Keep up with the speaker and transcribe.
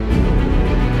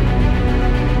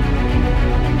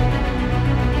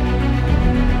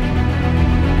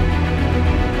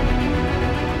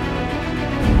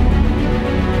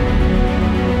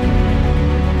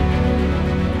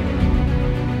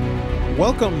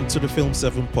Welcome to the Film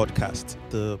 7 podcast,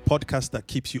 the podcast that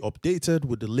keeps you updated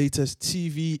with the latest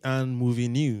TV and movie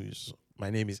news. My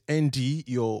name is ND,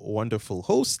 your wonderful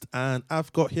host, and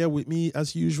I've got here with me,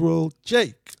 as usual,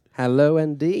 Jake. Hello,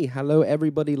 ND. Hello,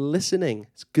 everybody listening.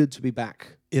 It's good to be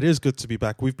back. It is good to be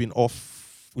back. We've been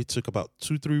off. We took about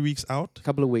 2-3 weeks out. A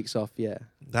couple of weeks off, yeah.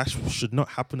 That should not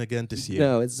happen again this year.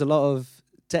 No, it's a lot of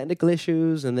technical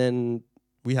issues and then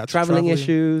We had traveling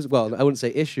issues. Well, I wouldn't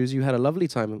say issues. You had a lovely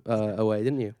time away,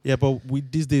 didn't you? Yeah, but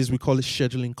these days we call it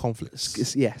scheduling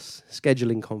conflicts. Yes,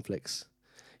 scheduling conflicts.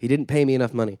 He didn't pay me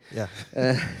enough money. Yeah.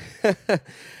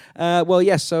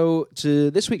 So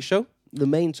to this week's show, the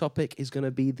main topic is going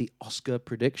to be the Oscar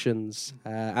predictions.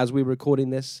 As we're recording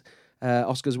this,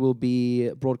 Oscars will be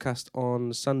broadcast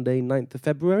on Sunday, 9th of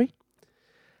February.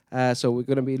 So we're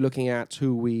going to be looking at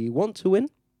who we want to win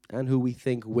and who we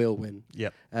think will win.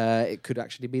 Yep. It could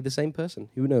actually be the same person.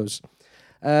 Who knows?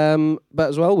 But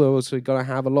as well, we're also going to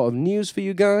have a lot of news for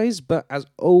you guys. But as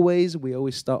always, we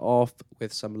always start off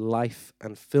with some life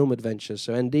and film adventures.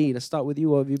 So, ND, let's start with you.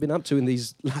 What have you been up to in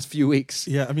these last few weeks?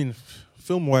 Yeah, I mean,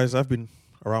 film-wise, I've been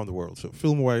around the world. So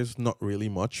film-wise, not really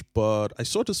much. But I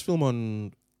saw this film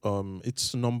on,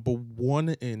 it's number 1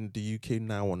 in the UK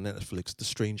now on Netflix, The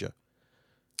Stranger.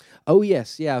 Oh,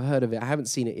 yes. Yeah, I've heard of it. I haven't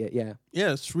seen it yet, yeah.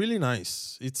 Yeah, it's really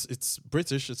nice. It's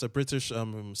British. It's a British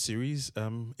series.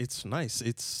 It's nice.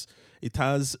 It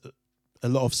has a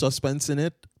lot of suspense in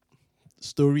it.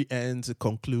 Story ends, it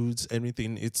concludes,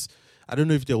 everything. I don't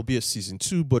know if there'll be a season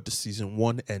 2, but the season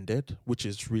 1 ended, which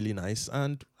is really nice.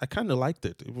 And I kind of liked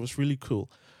it. It was really cool.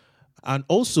 And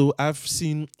also, I've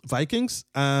seen Vikings,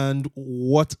 and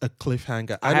what a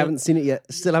cliffhanger. I haven't seen it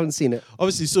yet. Still haven't seen it.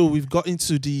 Obviously, so we've got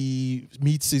into the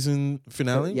mid-season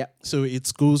finale. Yeah. So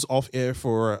it goes off air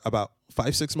for about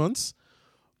 5-6 months,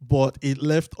 but it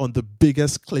left on the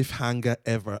biggest cliffhanger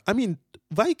ever. I mean,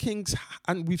 Vikings,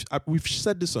 and we've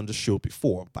said this on the show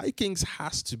before, Vikings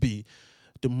has to be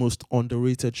the most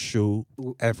underrated show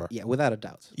ever. Yeah, without a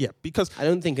doubt. Yeah, because I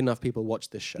don't think enough people watch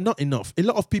this show. not enough. A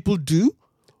lot of people do.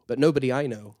 But nobody I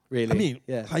know, really. I mean,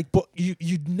 yeah. but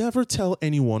you'd never tell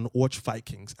anyone watch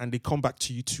Vikings and they come back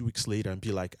to you 2 weeks later and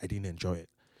be like, I didn't enjoy it.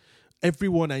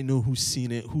 Everyone I know who's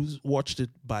seen it, who's watched it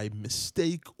by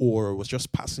mistake or was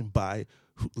just passing by,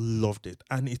 who loved it.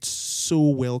 And it's so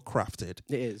well crafted.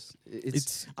 It is.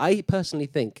 It's. I personally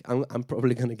think, I'm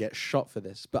probably going to get shot for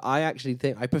this, but I actually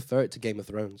think I prefer it to Game of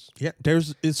Thrones. Yeah,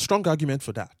 there's a strong argument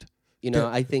for that. You know,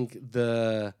 I think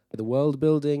the world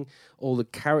building, all the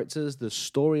characters, the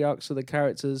story arcs of the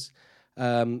characters,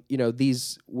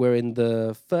 these were in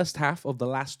the first half of the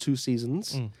last 2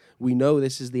 seasons. We know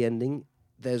this is the ending.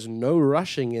 There's no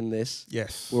rushing in this.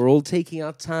 Yes. We're all taking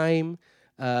our time,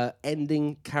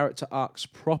 ending character arcs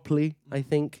properly, I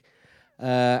think,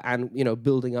 and,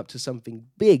 building up to something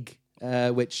big,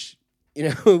 which,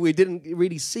 we didn't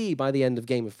really see by the end of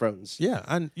Game of Thrones. Yeah,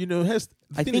 and,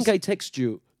 I think I text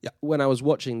you. Yeah. When I was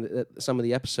watching some of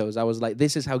the episodes, I was like,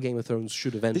 this is how Game of Thrones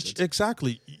should have ended.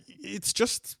 Exactly. It's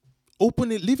just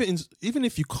open it, leave it in. Even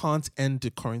if you can't end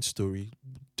the current story,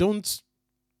 don't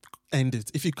end it.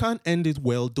 If you can't end it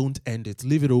well, don't end it.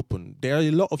 Leave it open. There are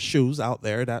a lot of shows out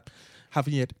there that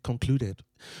haven't yet concluded.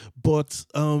 But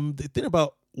the thing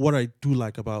about what I do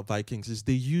like about Vikings is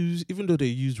even though they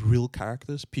use real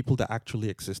characters, people that actually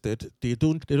existed, they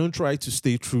don't try to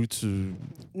stay true to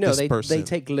this person. They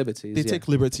take liberties. They take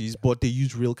liberties, but they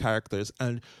use real characters,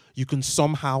 and you can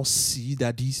somehow see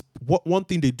that one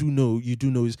thing you do know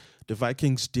is the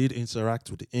Vikings did interact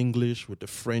with the English, with the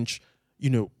French,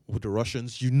 with the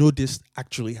Russians. This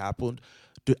actually happened.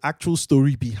 The actual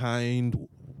story behind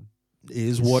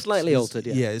is what slightly altered,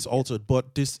 yeah. Yeah, it's altered,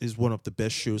 but this is one of the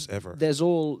best shows ever. There's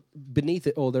all beneath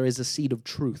it all, there is a seed of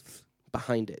truth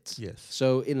behind it. Yes.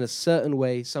 So in a certain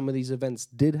way, some of these events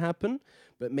did happen,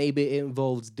 but maybe it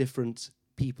involves different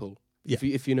people. Yeah.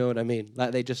 If you know what I mean.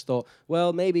 Like they just thought,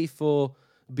 well, maybe for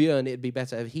Björn it'd be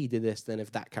better if he did this than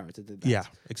if that character did that. Yeah,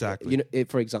 exactly.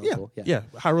 For example. Yeah.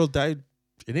 Harold died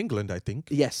in England, I think.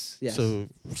 Yes. So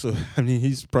I mean,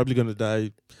 he's probably going to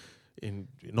die in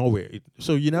Norway,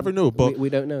 so you never know. But we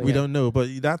don't know. We don't know. But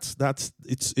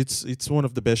it's one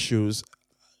of the best shows.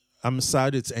 I'm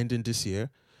sad it's ending this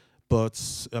year,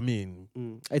 but I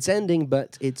mean, it's ending,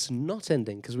 but it's not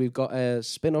ending because we've got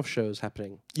spin-off shows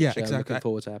happening. Yeah, which exactly. I'm looking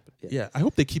forward to happen. Yeah, I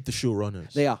hope they keep the show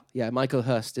runners. They are. Yeah, Michael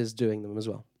Hurst is doing them as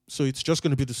well. So it's just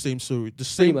going to be the same story.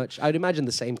 Pretty much. I'd imagine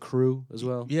the same crew as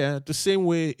well. Yeah, the same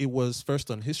way it was first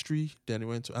on History, then it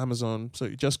went to Amazon. So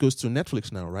it just goes to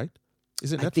Netflix now, right?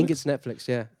 Is it Netflix? I think it's Netflix.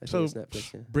 Yeah, I So, think it's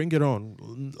Netflix. Yeah. bring it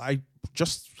on. I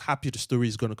just happy the story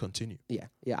is going to continue. Yeah,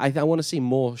 yeah. I want to see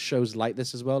more shows like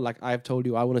this as well. Like I've told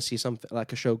you, I want to see something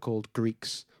like a show called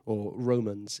Greeks or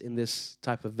Romans in this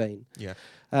type of vein. Yeah.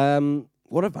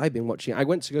 What have I been watching? I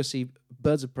went to go see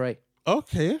Birds of Prey.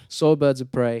 Okay. Saw Birds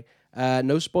of Prey.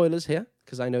 No spoilers here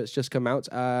because I know it's just come out.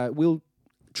 We'll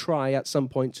try at some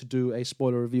point to do a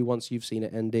spoiler review once you've seen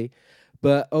it, ND.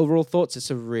 But overall thoughts,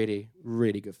 it's a really,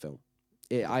 really good film.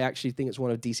 I actually think it's one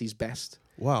of DC's best.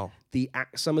 Wow.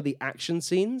 Some of the action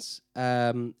scenes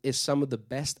is some of the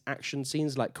best action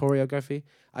scenes, like choreography,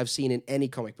 I've seen in any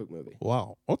comic book movie.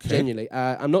 Wow. Okay. Genuinely.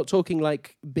 I'm not talking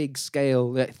like big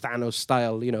scale, like Thanos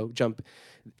style, jump.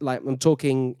 Like I'm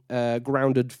talking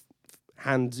grounded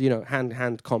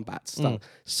hand combat style.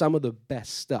 Some of the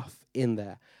best stuff in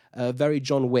there. Very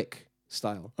John Wick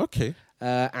style. Okay.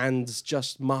 And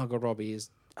just Margot Robbie is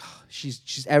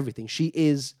she's everything. She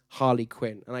is Harley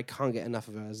Quinn, and I can't get enough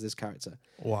of her as this character.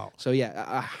 Wow. So yeah,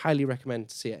 I highly recommend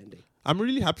to see it, Andy. I'm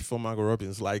really happy for Margot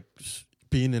Robbins, like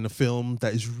being in a film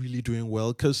that is really doing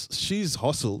well, because she's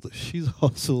hustled.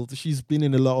 She's been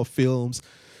in a lot of films,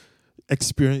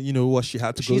 experience, what she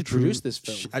had to go through. She's produced this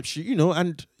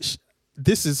film.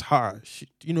 This is her.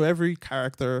 Every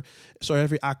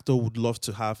every actor would love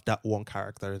to have that one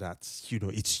character that's,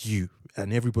 it's you,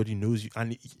 and everybody knows you,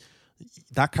 and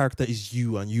that character is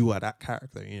you, and you are that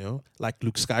character, like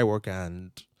Luke Skywalker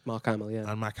and Mark Hamill, yeah.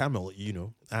 And Mark Hamill,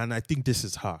 and I think this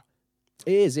is her.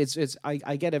 It is.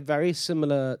 I get a very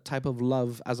similar type of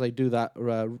love as I do that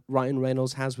Ryan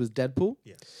Reynolds has with Deadpool.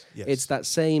 Yes. It's that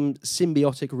same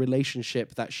symbiotic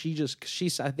relationship that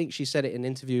I think she said it in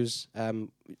interviews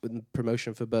with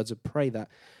promotion for Birds of Prey, that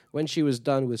when she was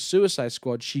done with Suicide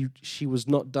Squad, she was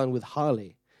not done with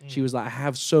Harley. She was like, I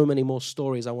have so many more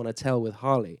stories I want to tell with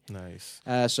Harley. Nice.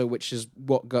 Which is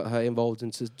what got her involved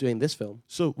into doing this film.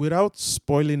 So without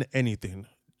spoiling anything,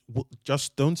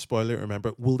 just don't spoil it,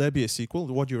 remember. Will there be a sequel?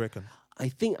 What do you reckon? I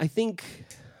think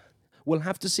we'll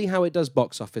have to see how it does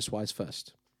box office-wise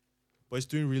first. But it's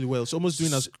doing really well. It's almost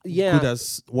doing as good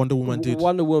as Wonder Woman did.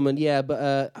 Wonder Woman, yeah.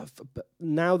 But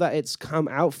now that it's come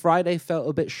out, Friday felt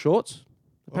a bit short,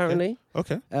 apparently.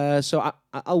 Okay. So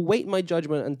I'll wait my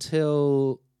judgment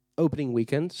until opening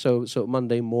weekend, so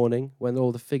Monday morning when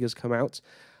all the figures come out.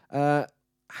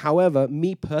 However,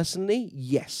 me personally,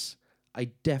 yes, I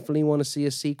definitely want to see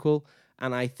a sequel,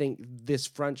 and I think this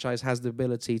franchise has the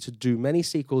ability to do many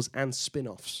sequels and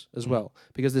spin-offs as well,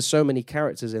 because there's so many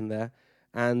characters in there,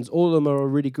 and all of them are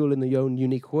really cool in their own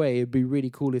unique way. It'd be really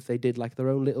cool if they did like their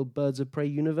own little Birds of Prey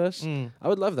universe. I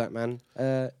would love that, man.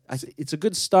 It's a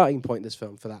good starting point, this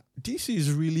film, for that. DC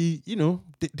is really,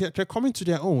 they're coming to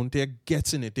their own. They're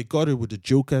getting it. They got it with the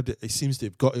Joker. It seems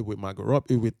they've got it with Margot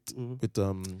Robbie, with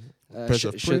Birds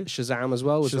of Prey. Shazam as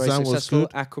well was very Shazam successful. was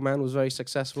good. Aquaman was very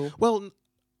successful. Well,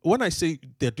 when I say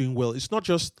they're doing well, it's not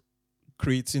just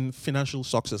creating financial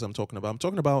success I'm talking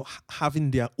about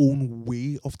having their own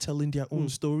way of telling their own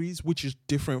stories, which is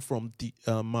different from the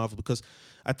Marvel, because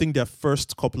I think their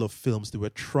first couple of films, they were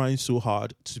trying so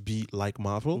hard to be like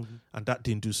Marvel, and that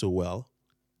didn't do so well.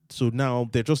 So now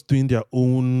they're just doing their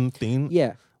own thing.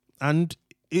 Yeah. And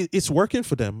it's working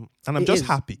for them. And I'm just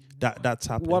happy that that's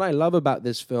happening. What I love about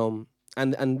this film,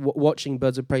 and watching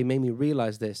Birds of Prey made me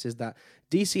realize this, is that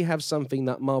DC have something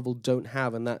that Marvel don't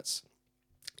have, and that's,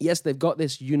 yes, they've got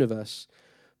this universe,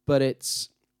 but it's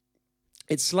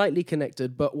slightly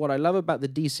connected. But what I love about the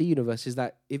DC universe is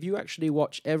that if you actually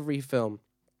watch every film,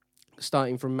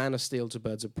 starting from Man of Steel to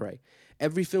Birds of Prey,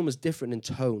 every film is different in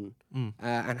tone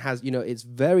and has, it's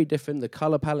very different. The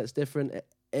color palette's different.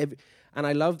 And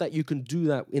I love that you can do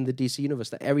that in the DC universe,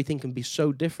 that everything can be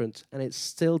so different and it's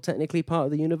still technically part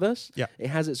of the universe. Yeah. It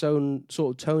has its own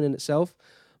sort of tone in itself.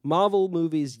 Marvel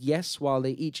movies, yes, while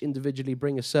they each individually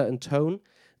bring a certain tone,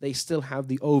 they still have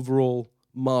the overall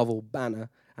Marvel banner,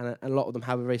 and a lot of them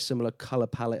have a very similar color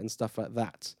palette and stuff like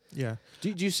that. Yeah.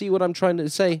 Do you see what I'm trying to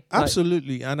say?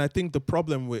 Absolutely. And I think what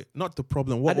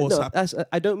was happening.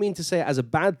 I don't mean to say it as a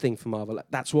bad thing for Marvel.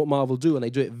 That's what Marvel do, and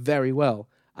they do it very well.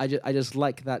 I just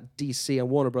like that DC and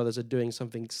Warner Brothers are doing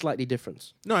something slightly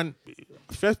different. No, and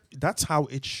first, that's how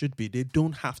it should be. They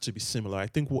don't have to be similar. I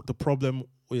think what the problem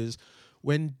is,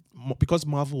 because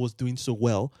Marvel was doing so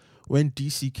well, when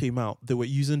DC came out, they were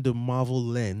using the Marvel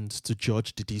lens to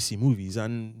judge the DC movies,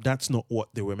 and that's not what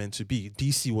they were meant to be.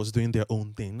 DC was doing their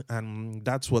own thing, and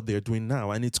that's what they're doing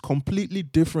now, and it's completely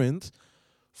different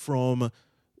from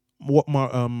what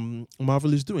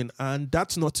Marvel is doing. And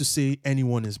that's not to say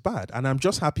anyone is bad, and I'm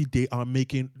just happy they are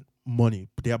making money.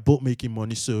 They are both making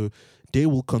money, so they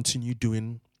will continue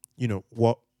doing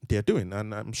what they're doing.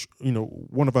 And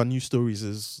one of our new stories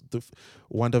is the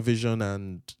WandaVision,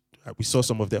 and we saw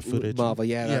some of their footage. Marvel,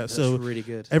 that's so really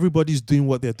good. Everybody's doing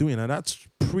what they're doing, and that's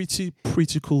pretty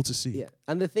cool to see. Yeah,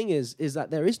 and the thing is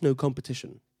that there is no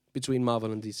competition between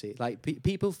Marvel and DC. Like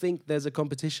people think there's a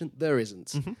competition, there isn't.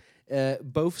 Mm-hmm.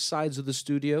 Both sides of the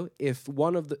studio. If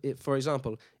for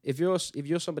example, if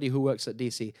you're somebody who works at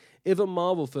DC, if a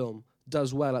Marvel film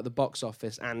does well at the box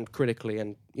office and critically,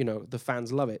 and the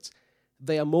fans love it,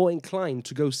 they are more inclined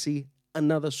to go see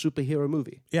another superhero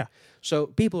movie. Yeah. So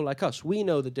people like us, we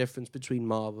know the difference between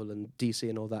Marvel and DC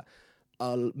and all that.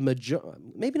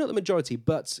 Maybe not the majority,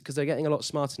 but because they're getting a lot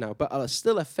smarter now, but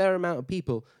still a fair amount of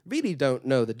people really don't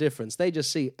know the difference. They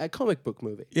just see a comic book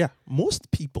movie. Yeah,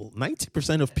 most people,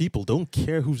 90% of people don't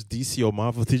care who's DC or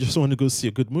Marvel. They just want to go see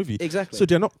a good movie. Exactly. So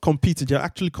they're not competing. They're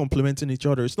actually complementing each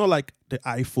other. It's not like the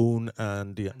iPhone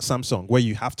and the Samsung where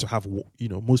you have to have,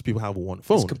 most people have one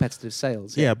phone. It's competitive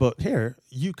sales. Yeah, but here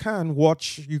you can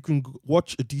watch a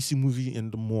DC movie in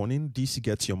the morning. DC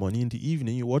gets your money. In the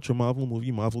evening, you watch a Marvel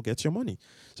movie. Marvel gets your money.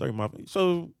 Sorry, Marvel.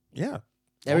 So yeah,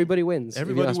 everybody wins.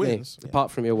 Everybody wins, apart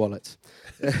from your wallet.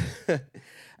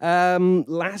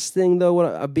 Last thing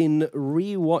though, I've been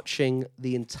rewatching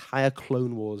the entire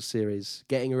Clone Wars series,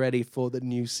 getting ready for the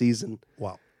new season.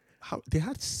 Wow, they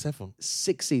had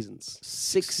 6 seasons.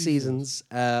 6 seasons.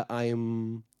 I've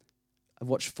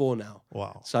watched 4 now.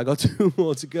 Wow. So I got 2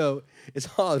 more to go. It's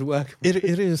hard work. It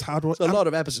is hard work. It's a lot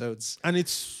of episodes, and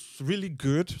it's really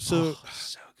good. So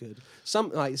so good.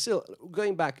 Some still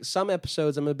going back. Some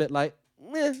episodes I'm a bit like,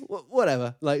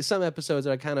 whatever. Like some episodes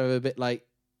are kind of a bit like,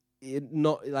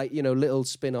 not like little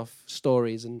spin-off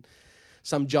stories, and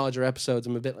some Jar Jar episodes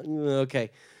I'm a bit like,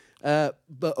 okay.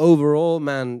 But overall,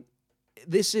 man,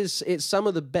 it's some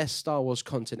of the best Star Wars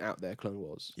content out there. Clone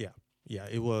Wars. Yeah,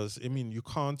 it was. I mean, you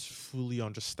can't fully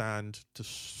understand the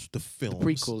films, the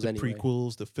prequels, anyway.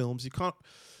 The films. You can't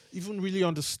even really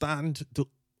understand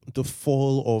the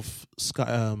fall of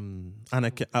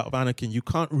Anakin. You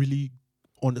can't really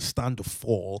understand the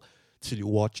fall till you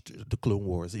watched the Clone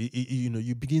Wars.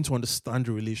 You begin to understand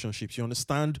the relationships. You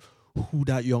understand who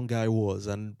that young guy was,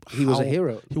 and he was a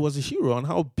hero. He was a hero, and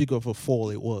how big of a fall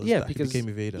it was. Yeah, that because he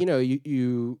became a Vader.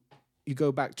 You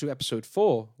go back to episode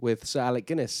 4 with Sir Alec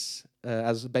Guinness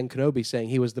as Ben Kenobi saying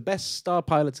he was the best star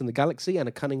pilot in the galaxy and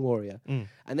a cunning warrior.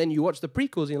 And then you watch the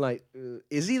prequels and you're like,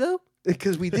 is he though?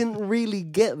 Because we didn't really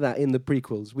get that in the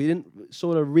prequels. We didn't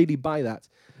sort of really buy that.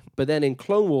 But then in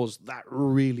Clone Wars, that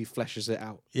really fleshes it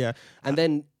out. Yeah. And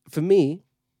then for me,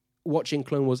 watching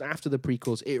Clone Wars after the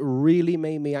prequels, it really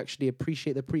made me actually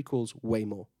appreciate the prequels way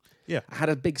more. Yeah. I had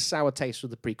a big sour taste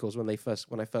with the prequels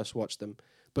when I first watched them.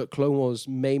 But Clone Wars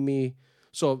made me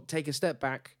sort of take a step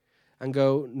back and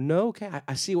go, no, okay,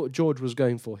 I see what George was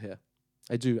going for here.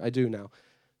 I do now.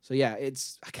 So yeah,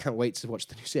 I can't wait to watch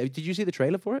the new series. Did you see the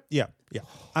trailer for it? Yeah.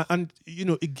 And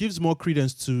it gives more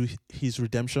credence to his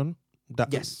redemption.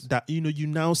 Yes. That you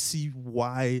now see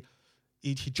why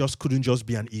he just couldn't just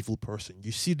be an evil person.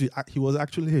 You see, he was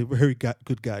actually a very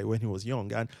good guy when he was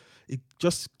young, and it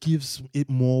just gives it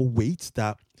more weight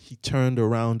that he turned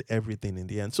around everything in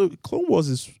the end. So Clone Wars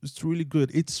it's really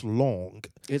good. It's long.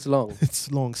 It's long.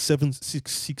 It's long. 6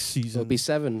 seasons. It'll be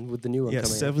 7 with the new one coming.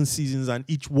 7 seasons, and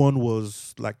each one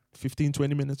was like 15,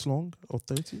 20 minutes long or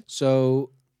 30. So,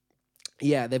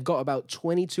 yeah, they've got about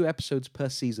 22 episodes per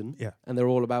season. Yeah. And they're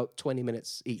all about 20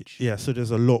 minutes each. Yeah, so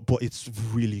there's a lot, but it's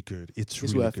really good. It's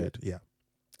really worth good. it. Yeah.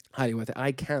 Highly worth it.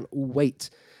 I can't wait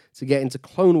to get into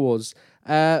Clone Wars.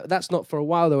 That's not for a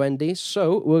while though, Andy.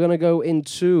 So we're going to go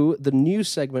into the news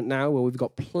segment now where we've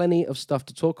got plenty of stuff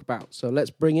to talk about. So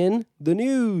let's bring in the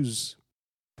news.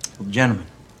 Well, gentlemen,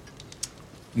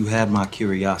 you had my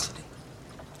curiosity,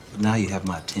 but now you have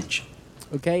my attention.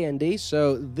 Okay, Andy.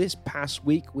 So this past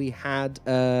week we had,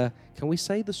 can we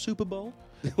say the Super Bowl?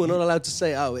 We're not allowed to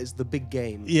say, it's the big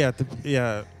game. Yeah.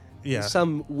 Yeah. For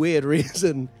some weird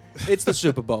reason. It's the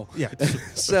Super Bowl. Yeah.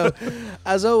 So,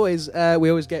 as always, we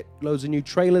always get loads of new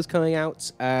trailers coming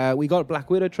out. We got a Black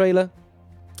Widow trailer.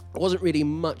 It wasn't really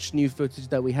much new footage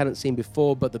that we hadn't seen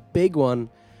before, but the big one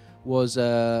was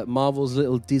Marvel's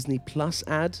little Disney Plus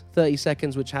ad, 30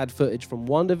 seconds, which had footage from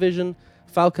WandaVision,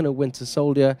 Falcon and Winter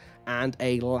Soldier, and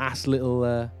a last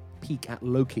little peek at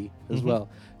Loki as well.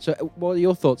 So, what are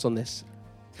your thoughts on this?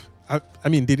 I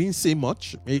mean, they didn't say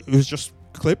much. It was just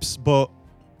clips, but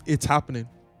it's happening.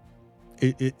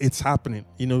 It's happening.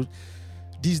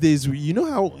 These days,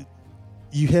 how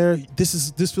you hear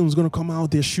this film's going to come out,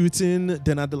 they're shooting,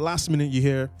 then at the last minute you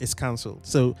hear it's cancelled.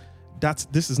 So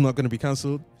this is not going to be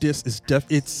cancelled. This is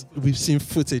we've seen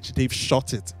footage, they've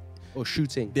shot it. Or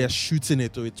shooting. They're shooting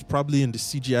it, or it's probably in the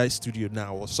CGI studio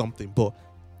now or something, but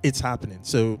it's happening.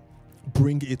 So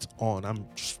bring it on.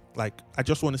 I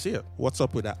just want to see it. What's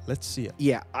up with that? Let's see it.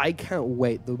 Yeah, I can't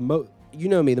wait. You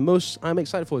know me, the most I'm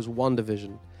excited for is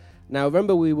WandaVision. Now,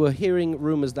 remember, we were hearing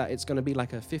rumors that it's going to be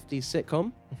like a 50s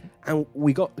sitcom, and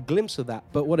we got a glimpse of that.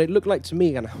 But what it looked like to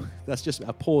me, and that's just,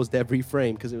 I paused every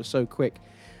frame because it was so quick.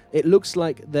 It looks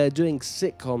like they're doing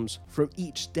sitcoms from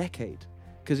each decade.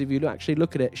 Because if you actually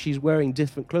look at it, she's wearing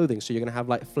different clothing. So you're going to have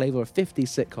like a flavor of 50s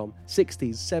sitcom,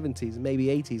 60s, 70s, maybe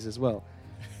 80s as well.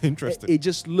 Interesting.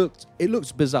 It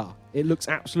looks bizarre. It looks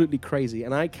absolutely crazy.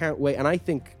 And I can't wait. And I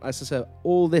think, as I said,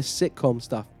 all this sitcom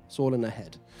stuff, it's all in her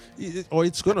head. Or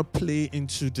it's going to play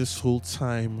into this whole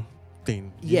time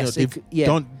thing. Yes, they've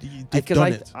done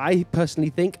it. I personally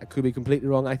think, I could be completely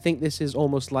wrong, I think this is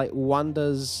almost like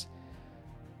Wanda's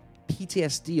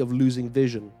PTSD of losing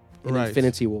Vision in Right.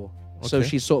 Infinity War. So Okay.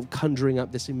 she's sort of conjuring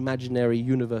up this imaginary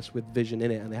universe with Vision in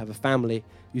it, and they have a family.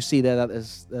 You see there that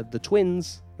there's the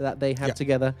twins that they have Yeah.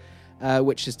 together,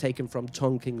 which is taken from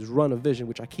Tom King's run of Vision,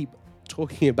 which I keep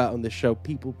talking about on this show.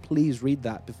 People, please read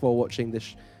that before watching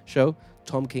this show,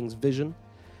 Tom King's Vision.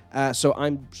 So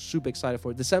I'm super excited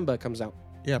for it. December comes out.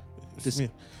 Yeah. This- Yeah.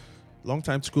 Long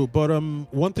time to go. But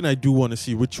one thing I do want to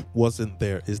see, which wasn't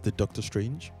there, is the Doctor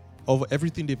Strange. Of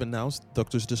everything they've announced,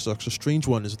 this Doctor Strange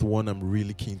one is the one I'm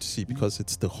really keen to see because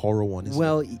it's the horror one, isn't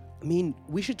Well, it? I mean,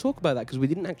 we should talk about that because we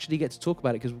didn't actually get to talk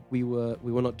about it because we were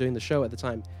not doing the show at the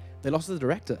time. They lost the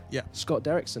director, Yeah. Scott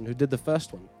Derrickson, who did the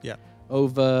first one. Yeah.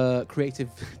 Over creative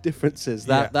differences.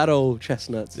 Yeah. That old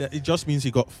chestnut. Yeah, it just means he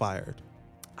got fired.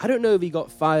 I don't know if he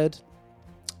got fired.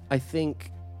 I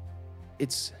think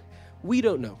we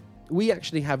don't know. We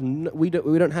actually have we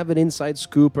don't have an inside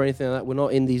scoop or anything like that. We're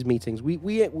not in these meetings.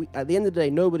 We at the end of the day,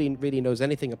 nobody really knows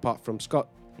anything apart from Scott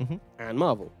and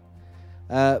Marvel.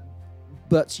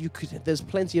 But there's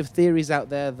plenty of theories out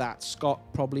there that Scott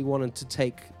probably wanted to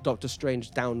take Doctor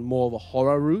Strange down more of a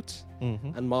horror route,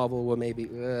 and Marvel were maybe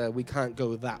we can't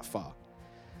go that far.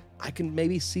 I can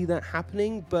maybe see that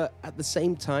happening, but at the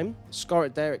same time,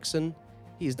 Scott Derrickson,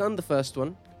 he's done the first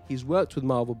one. He's worked with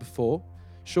Marvel before.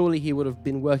 Surely he would have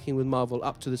been working with Marvel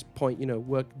up to this point,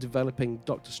 developing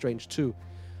Doctor Strange 2.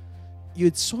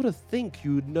 You'd sort of think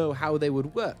you would know how they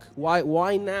would work.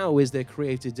 Why now is there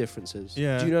creative differences?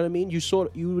 Yeah. Do you know what I mean?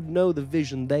 You would know the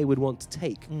vision they would want to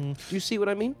take. Do you see what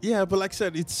I mean? Yeah, but like I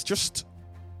said, it's just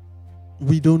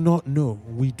we do not know.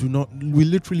 We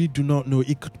literally do not know.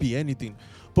 It could be anything.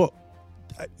 But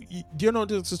do you know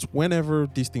this? Whenever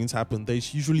these things happen,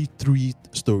 there's usually 3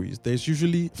 stories. There's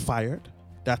usually fired.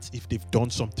 That's if they've done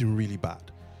something really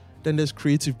bad. Then there's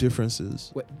creative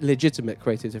differences. Legitimate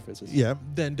creative differences. Yeah.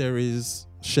 Then there is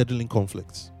scheduling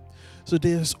conflicts. So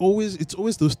it's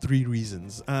always those 3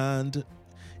 reasons, and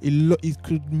it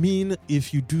could mean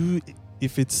if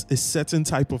it's a certain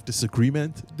type of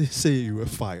disagreement, they say you were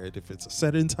fired. If it's a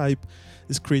certain type,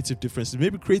 it's creative differences.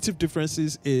 Maybe creative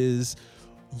differences is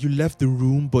you left the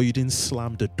room but you didn't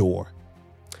slam the door.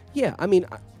 Yeah, I mean,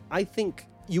 I think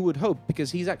you would hope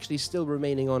because he's actually still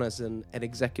remaining on as an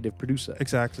executive producer.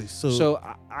 Exactly. So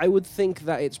I would think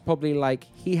that it's probably like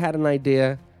he had an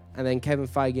idea and then Kevin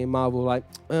Feige and Marvel were like,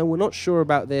 we're not sure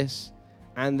about this.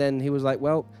 And then he was like,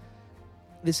 well,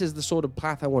 this is the sort of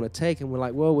path I want to take. And we're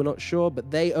like, well, we're not sure, but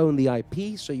they own the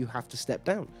IP, so you have to step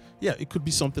down. Yeah, it could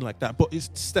be something like that. But it's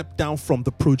stepped down from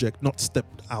the project, not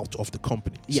stepped out of the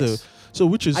company. Yes. So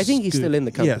which is I think he's good. still in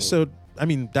the company. Yeah, so I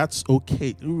mean that's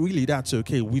okay. Really, that's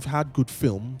okay. We've had good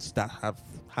films that have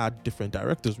had different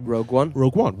directors. Rogue One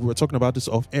We were talking about this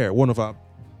off air. One of our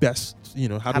best,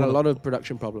 had a lot of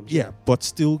production problems. Yeah, but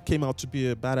still came out to be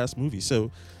a badass movie.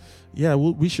 So yeah,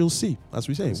 we shall see. As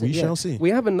we say, we shall see. We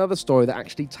have another story that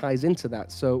actually ties into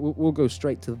that, so we'll go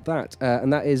straight to that.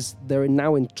 And that is they're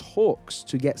now in talks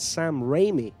to get Sam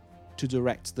Raimi to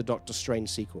direct the Doctor Strange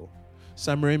sequel.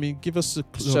 Sam Raimi, give us a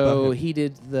clue about So him. he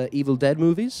did the Evil Dead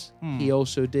movies. He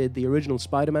also did the original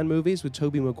Spider-Man movies with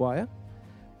Tobey Maguire.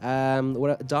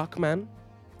 Darkman,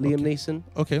 Liam Neeson.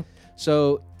 Okay.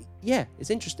 So yeah, it's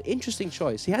interesting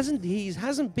choice. He hasn't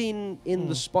been in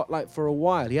the spotlight for a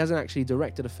while. He hasn't actually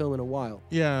directed a film in a while.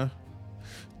 Yeah.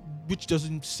 Which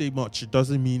doesn't say much. It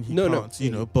doesn't mean he can't, you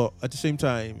know. But at the same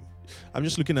time, I'm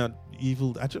just looking at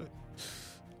Evil.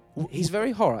 He's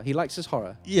very horror. He likes his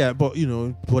horror. Yeah, but you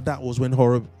know, that was when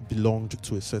horror belonged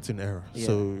to a certain era. Yeah.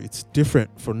 So it's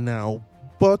different for now.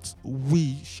 But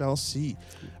we shall see.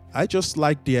 I just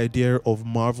like the idea of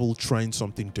Marvel trying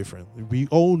something different. We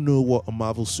all know what a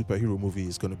Marvel superhero movie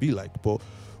is going to be like, but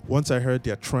once I heard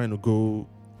they're trying to go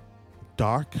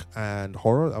dark and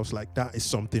horror, I was like, that is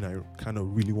something I kind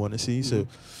of really want to see. So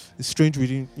it's strange we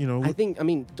didn't, you know. I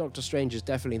mean, Doctor Strange is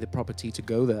definitely the property to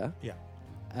go there. Yeah.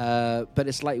 But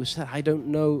it's like we said, I don't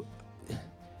know.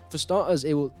 For starters,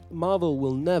 Marvel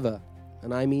will never,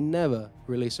 and I mean never,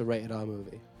 release a rated R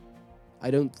movie.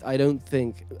 I don't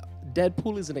think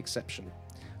Deadpool is an exception,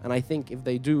 and I think if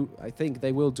they do, I think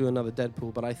they will do another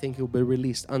Deadpool, but I think it'll be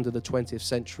released under the 20th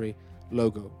Century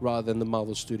logo rather than the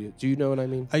Marvel Studio. Do you know what I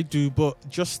mean? I do, but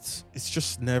it's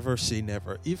just never say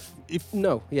never. If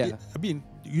No, yeah. I mean,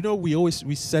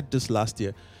 we said this last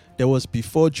year. There was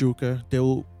before Joker,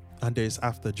 and there's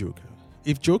after Joker.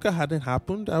 If Joker hadn't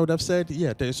happened, I would have said,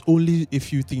 yeah, there's only a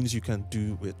few things you can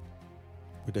do with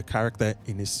the character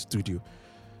in his studio.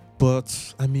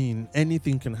 But I mean,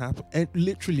 anything can happen.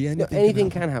 Literally anything. No, anything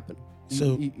can happen.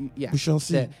 So yeah, we shall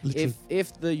see. Yeah. Literally.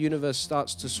 If the universe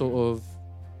starts to sort of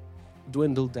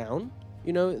dwindle down,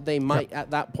 they might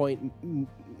at that point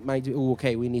might do. Oh,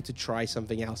 okay, we need to try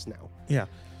something else now. Yeah,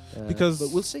 but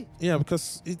we'll see. Yeah,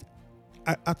 because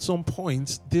at some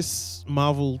point, this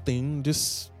Marvel thing,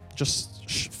 this just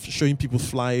showing people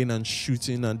flying and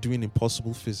shooting and doing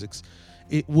impossible physics,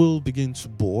 it will begin to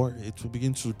bore. It will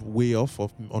begin to weigh off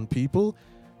on people,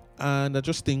 and I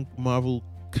just think Marvel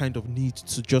kind of needs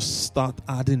to just start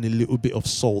adding a little bit of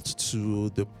salt to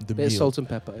the meal. Salt and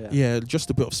pepper. Yeah, just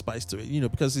a bit of spice to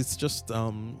it. Because it's just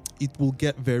it will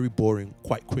get very boring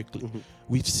quite quickly. Mm-hmm.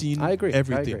 We've seen I agree.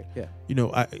 everything.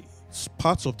 Yeah.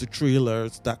 Parts of the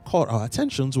trailers that caught our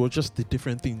attentions were just the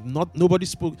different things. Nobody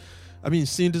spoke. I mean,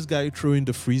 seeing this guy throwing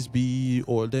the frisbee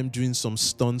or them doing some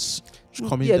stunts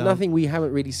coming down. Yeah, nothing we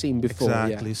haven't really seen before.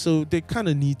 Exactly. Yeah. So they kind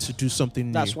of need to do something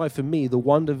new. That's why for me, the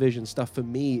WandaVision stuff for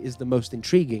me is the most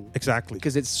intriguing. Exactly.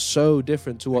 Because it's so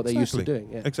different to what they're used to doing.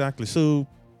 Yeah. Exactly. So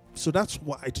that's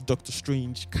why the Doctor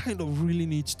Strange kind of really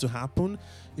needs to happen.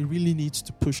 It really needs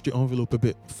to push the envelope a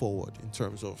bit forward in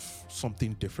terms of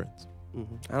something different.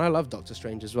 Mm-hmm. And I love Doctor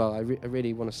Strange as well. I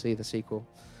really want to see the sequel.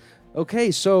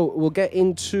 Okay, so we'll get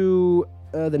into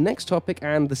the next topic.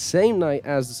 And the same night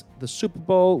as the Super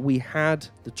Bowl, we had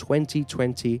the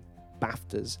 2020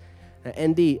 BAFTAs.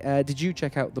 ND, did you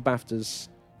check out the BAFTAs?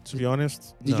 To be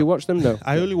honest, did you watch them? No.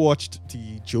 I only watched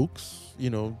the jokes,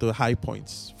 the high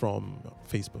points from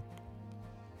Facebook.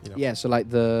 Yeah, so like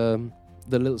the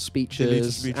little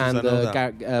speeches,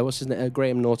 and what's his name,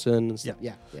 Graham Norton and stuff.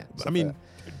 Yeah. I mean,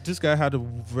 this guy had a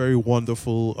very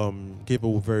wonderful, gave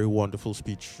a very wonderful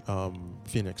speech,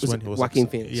 Phoenix, when he was Joaquin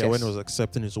Phoenix. Yeah, when he was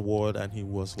accepting his award, and he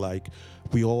was like,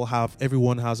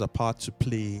 everyone has a part to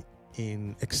play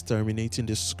in exterminating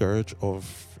this scourge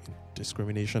of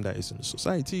discrimination that is in the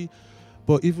society,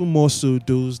 but even more so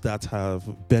those that have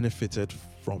benefited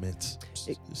from it.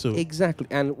 So exactly.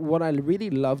 And what I really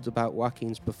loved about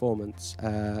Joaquin's performance,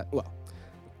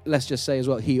 let's just say as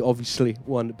well, he obviously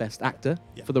won Best Actor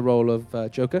for the role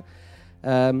of Joker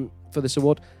for this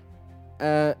award.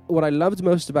 What I loved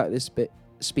most about this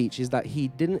speech is that he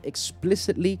didn't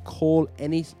explicitly call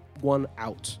anyone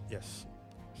out. Yes.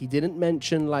 He didn't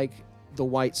mention like the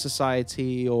white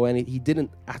society or any. He didn't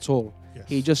at all. Yes.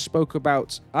 He just spoke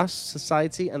about us,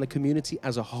 society, and the community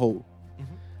as a whole,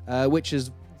 which is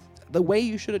the way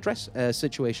you should address a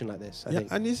situation like this. I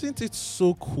think. And isn't it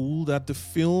so cool that the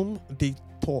film they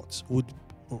thought would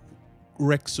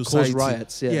wreck society, cause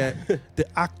riots? Yeah. The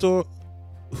actor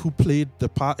who played the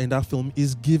part in that film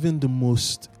is given the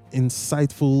most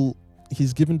insightful.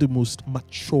 He's given the most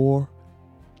mature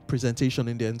presentation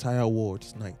in the entire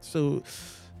awards night. So,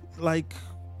 like,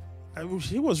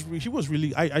 he was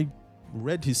really. I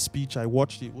read his speech. I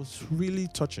watched it. It was really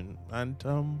touching, and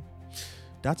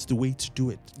that's the way to do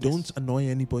it. Yes. Don't annoy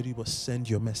anybody, but send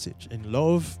your message in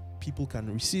love. People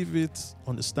can receive it,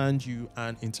 understand you,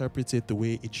 and interpret it the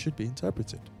way it should be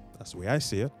interpreted. That's the way I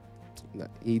see it.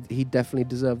 He definitely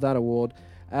deserved that award.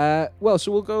 Well,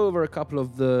 so we'll go over a couple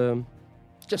of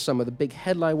just some of the big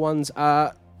headline ones.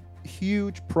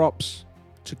 Huge props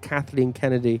to Kathleen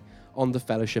Kennedy on the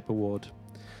Fellowship Award.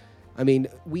 I mean,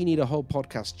 we need a whole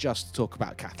podcast just to talk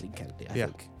about Kathleen Kennedy, I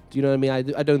think. Do you know what I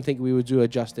mean? I don't think we would do her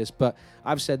justice, but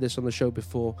I've said this on the show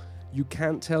before. You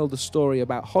can't tell the story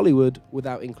about Hollywood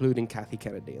without including Kathy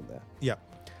Kennedy in there. Yeah.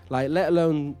 Like, let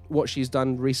alone what she's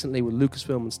done recently with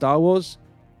Lucasfilm and Star Wars.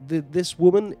 This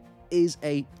woman is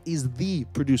the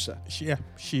producer. She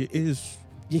is.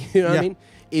 You know what I mean?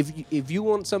 If you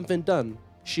want something done,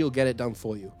 she'll get it done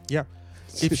for you. Yeah.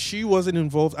 If she wasn't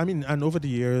involved, I mean, and over the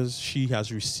years, she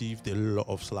has received a lot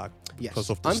of slack because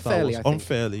of the Star Wars.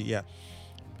 Unfairly, yeah.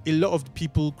 A lot of the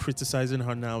people criticizing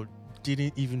her now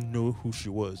didn't even know who she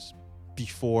was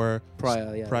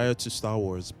prior to Star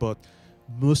Wars. But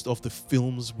most of the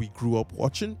films we grew up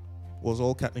watching was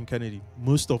all Kathleen Kennedy.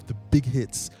 Most of the big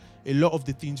hits, a lot of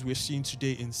the things we're seeing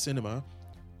today in cinema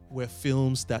were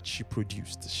films that she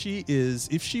produced.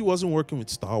 If she wasn't working with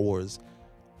Star Wars,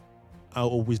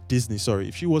 or with Disney, sorry,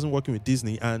 if she wasn't working with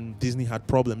Disney and Disney had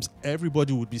problems,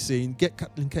 everybody would be saying, get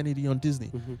Kathleen Kennedy on Disney.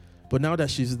 Mm-hmm. But now that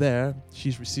she's there,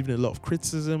 she's receiving a lot of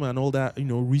criticism and all that.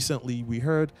 Recently we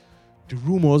heard the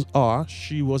rumors are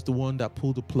she was the one that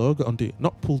pulled the plug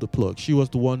not pulled the plug. She was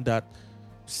the one that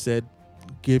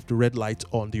gave the red light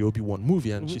on the Obi-Wan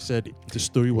movie, and she said the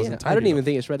story wasn't tidy I don't even enough.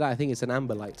 think it's red light. I think it's an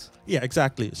amber light. Yeah,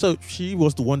 exactly. So she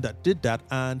was the one that did that,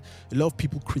 and a lot of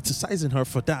people criticizing her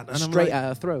for that. And Straight at at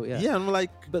her throat, yeah. Yeah, I'm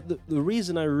like... But the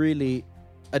reason I really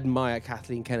admire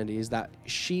Kathleen Kennedy is that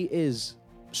she is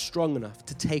strong enough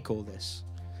to take all this.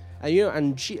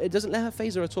 And it doesn't let her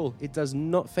phase her at all. It does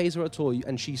not phase her at all.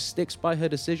 And she sticks by her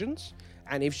decisions.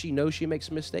 And if she knows she makes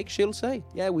a mistake, she'll say,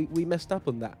 yeah, we messed up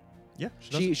on that. Yeah,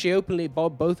 She openly,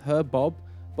 Bob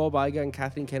Iger and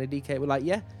Kathleen Kennedy were like,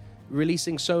 yeah,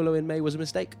 releasing Solo in May was a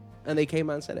mistake. And they came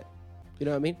out and said it. You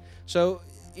know what I mean? So,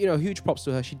 huge props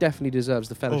to her. She definitely deserves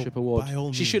the Fellowship Award. by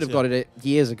all She means, should have yeah. got it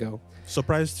years ago.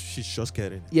 Surprised she's just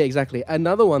getting it. Yeah, exactly.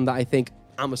 Another one that I think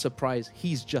I'm a surprise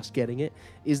he's just getting it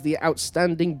is the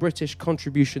outstanding British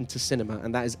contribution to cinema,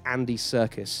 and that is Andy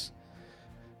Serkis.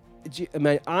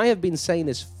 I have been saying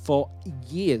this for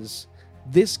years.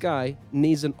 This guy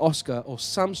needs an Oscar or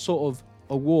some sort of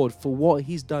award for what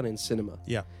he's done in cinema.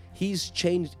 Yeah. He's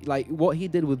changed, like what he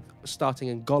did with starting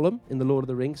in Gollum in The Lord of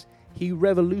the Rings. He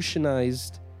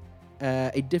revolutionized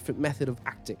a different method of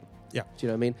acting. Yeah. Do you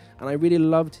know what I mean? And I really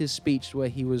loved his speech where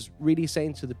he was really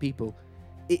saying to the people,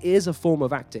 it is a form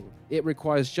of acting. It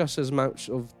requires just as much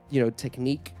of,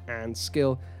 technique and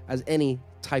skill as any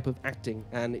type of acting.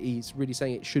 And he's really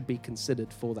saying it should be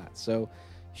considered for that. So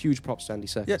huge props to Andy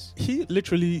Serkis. Yes, he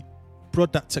literally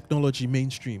brought that technology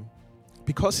mainstream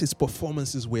because his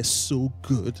performances were so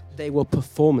good. They were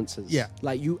performances. Yeah.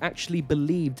 Like you actually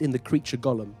believed in the creature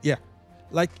Gollum. Yeah.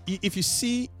 Like if you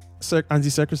see Andy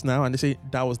Serkis now and they say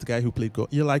that was the guy who played Gollum,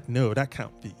 you're like, no, that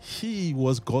can't be. He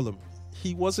was Gollum.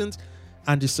 He wasn't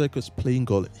Andy Serkis playing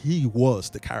Gollum. He was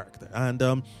the character.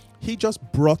 And he just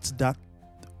brought that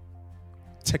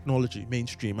technology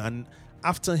mainstream. And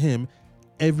after him,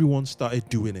 everyone started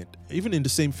doing it. Even in the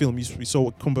same film, we saw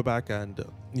with Cumberbatch and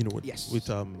with the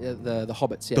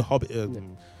Hobbits. Yeah. the Hobbit,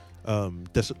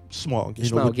 the Smaug,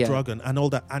 Smaug, with yeah. Dragon and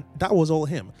all that, and that was all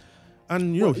him.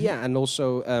 And and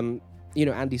also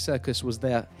Andy Serkis was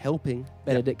there helping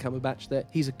Benedict Cumberbatch. There,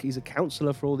 he's a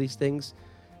counselor for all these things.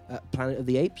 Planet of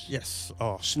the Apes. yes,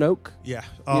 oh Snoke. yeah,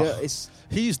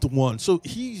 he's the one. So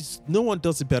no one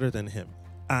does it better than him.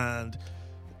 And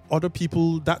other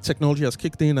people, that technology has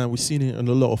kicked in, and we've seen it in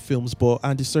a lot of films. But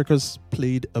Andy Serkis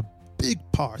played a big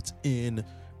part in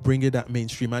bringing that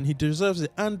mainstream, and he deserves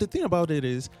it. And the thing about it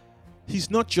is, he's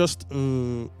not just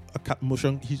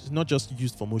he's not just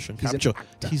used for motion capture.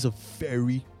 He's a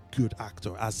very good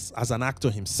actor. As an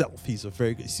actor himself, he's a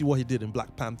very good. See what he did in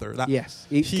Black Panther.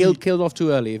 He killed off too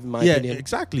early, in my opinion. Yeah,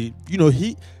 exactly.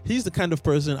 He's the kind of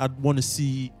person I'd want to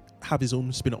see have his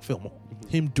own spin-off film.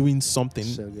 Him doing something.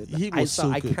 So good. He was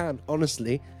so good.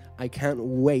 I can't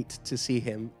wait to see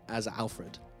him as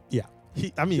Alfred. Yeah.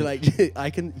 He's going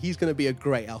to be a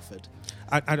great Alfred.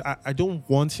 I don't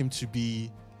want him to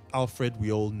be Alfred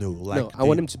we all know. I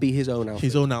want him to be his own Alfred.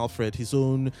 His own Alfred,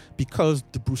 because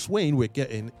the Bruce Wayne we're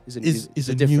getting is a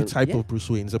new different type of Bruce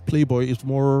Wayne. He's a playboy.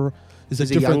 Is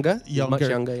he younger? Much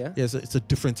younger, yeah. Yes, it's a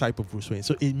different type of Bruce Wayne.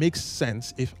 So it makes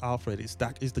sense if Alfred is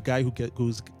the guy who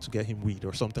goes to get him weed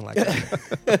or something like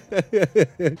that.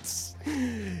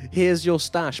 Here's your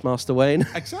stash, Master Wayne.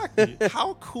 Exactly.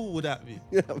 How cool would that be?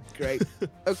 Yeah, great.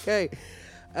 Okay.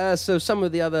 So some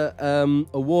of the other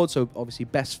awards. So obviously,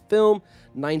 Best Film,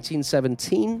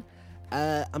 1917.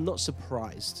 I'm not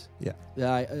surprised. Yeah.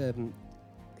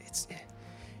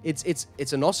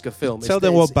 It's an Oscar film. Tell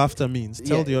them what BAFTA means.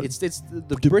 It's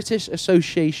the British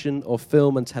Association of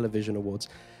Film and Television Awards,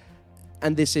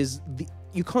 and this is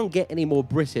you can't get any more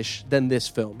British than this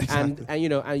film. Exactly.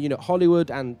 And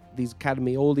Hollywood and these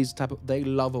Academy, all these they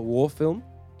love a war film.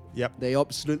 Yep. They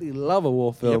absolutely love a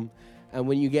war film, and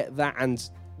when you get that, and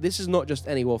this is not just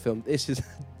any war film. This is a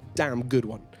damn good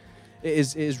one.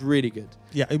 It is really good.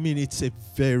 Yeah, I mean, it's a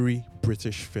very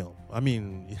British film. I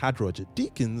mean, it had Roger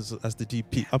Deakins as the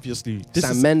DP. Obviously,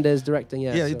 Sam Mendes directing.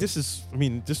 Yeah, this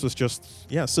was just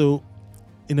So,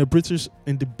 in the British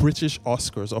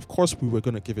Oscars, of course, we were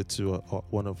going to give it to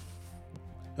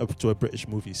a British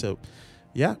movie. So,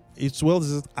 yeah, it's well.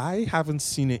 I haven't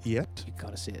seen it yet. You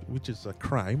gotta see it, which is a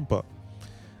crime, but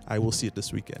I will see it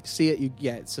this weekend. See it.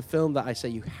 It's a film that I say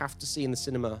you have to see in the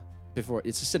cinema before.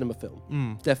 It's a cinema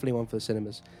film. Definitely one for the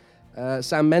cinemas.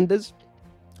 Sam Mendes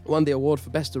won the award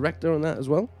for Best Director on that as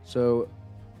well. So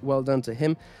well done to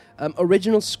him.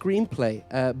 Original screenplay,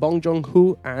 Bong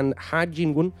Joon-ho and Ha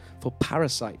Jin-won for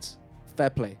Parasite. Fair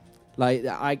play. Like,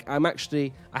 I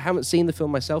haven't seen the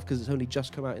film myself because it's only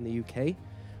just come out in the UK,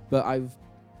 but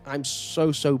I'm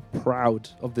so proud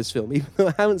of this film. Even though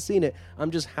I haven't seen it,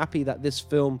 I'm just happy that this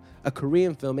film, a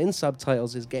Korean film in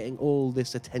subtitles, is getting all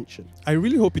this attention. I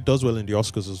really hope it does well in the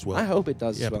Oscars as well. I hope it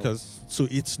does. Yeah, as well. because so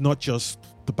it's not just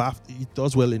the BAFTA; it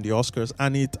does well in the Oscars,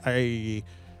 and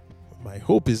my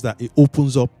hope is that it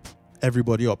opens up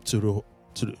everybody up to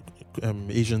the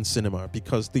Asian cinema,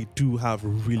 because they do have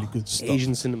really good stuff.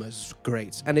 Asian cinema is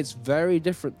great, and it's very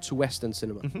different to Western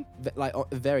cinema.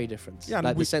 Very different. Yeah,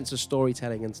 like the sense of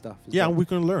storytelling and stuff. Yeah, and we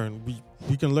can learn.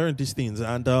 We can learn these things,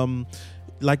 and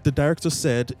like the director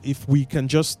said, if we can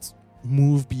just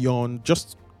move beyond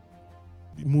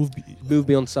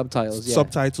subtitles. Yeah.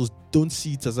 Subtitles, don't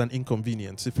see it as an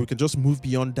inconvenience. If we can just move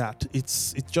beyond that, it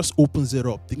just opens it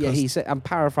up. Yeah, he said, I'm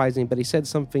paraphrasing, but he said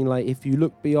something like, if you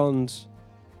look beyond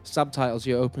subtitles,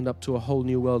 you're opened up to a whole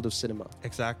new world of cinema.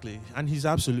 Exactly, and he's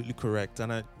absolutely correct.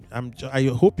 And I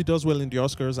hope he does well in the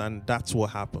Oscars, and that's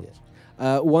what happened.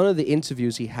 Yeah. One of the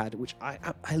interviews he had, which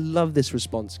I love this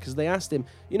response, because they asked him,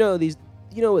 you know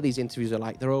what these interviews are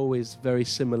like. They're always very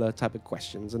similar type of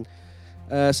questions, and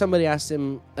somebody asked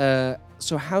him,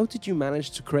 so how did you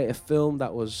manage to create a film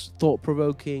that was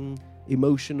thought-provoking,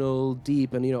 emotional,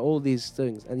 deep, and all these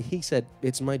things? And he said,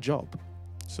 it's my job.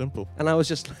 Simple. And I was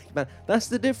just like, man, that's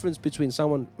the difference between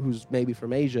someone who's maybe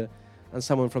from Asia and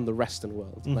someone from the Western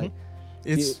world. Mm-hmm. Like,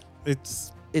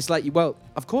 it's like, well,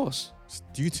 of course, it's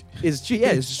duty. It's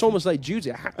just almost like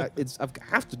duty. I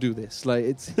have to do this. Like,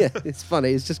 it's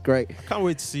funny. It's just great. I can't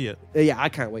wait to see it. Yeah, I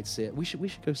can't wait to see it. We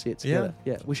should go see it together.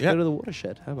 Yeah, we should go to the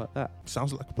Watershed. How about that?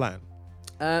 Sounds like a plan.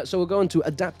 So we're going to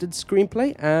adapted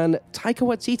screenplay and Taika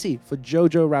Waititi for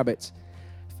Jojo Rabbit.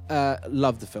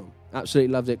 Loved the film.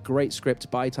 Absolutely loved it. Great script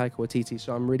by Taika Waititi.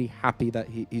 So I'm really happy that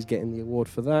he's getting the award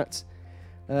for that.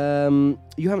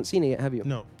 You haven't seen it yet, have you?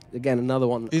 No. Again, another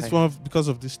one. It's because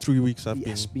of these 3 weeks I've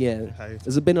been. Yeah.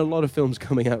 There's been a lot of films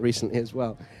coming out recently as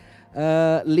well.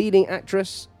 Leading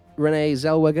actress Renee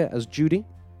Zellweger as Judy.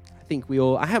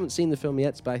 I haven't seen the film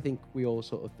yet, but I think we all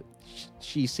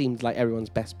she seemed like everyone's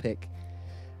best pick.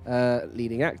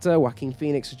 Leading actor Joaquin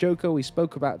Phoenix as Joker. We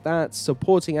spoke about that.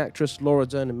 Supporting actress Laura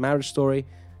Dern in Marriage Story.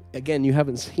 Again, you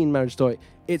haven't seen Marriage Story.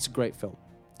 It's a great film.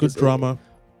 Good drama.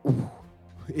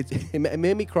 It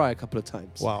made me cry a couple of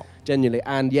times. Wow. Genuinely.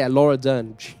 And yeah, Laura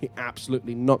Dern, she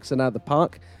absolutely knocks it out of the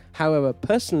park. However,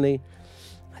 personally,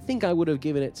 I think I would have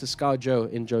given it to ScarJo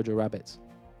in Jojo Rabbit.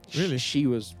 Really? She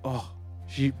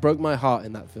broke my heart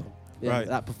in that film. Yeah, right.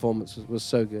 That performance was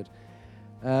so good.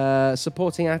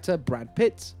 Supporting actor Brad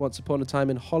Pitt, Once Upon a Time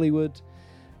in Hollywood.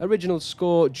 Original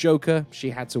score, Joker. She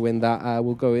had to win that.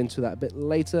 We'll go into that a bit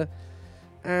later.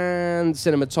 And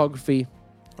cinematography.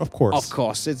 Of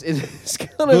course. It's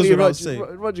gonna be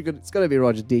Roger. It's gonna be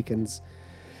Roger Deakins.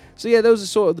 So yeah, those are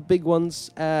sort of the big ones.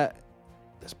 If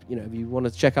you want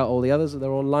to check out all the others,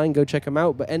 they're online. Go check them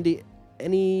out. But Andy,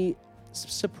 any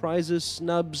surprises,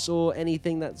 snubs, or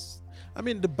anything that's? I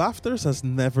mean, the BAFTAs has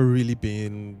never really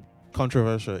been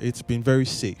controversial. It's been very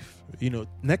safe.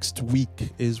 Next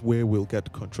week is where we'll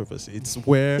get controversy. It's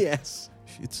where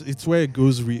it's where it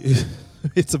goes.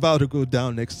 It's about to go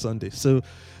down next Sunday. So,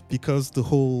 because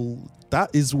that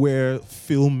is where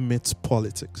film meets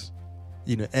politics.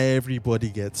 Everybody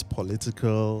gets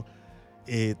political.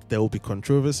 There will be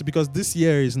controversy because this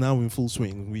year is now in full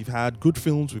swing. We've had good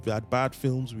films, we've had bad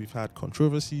films, we've had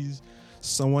controversies.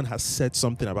 Someone has said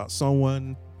something about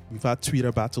someone. We've had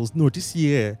Twitter battles. No, this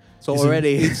year it's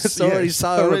already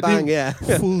started bang, yeah.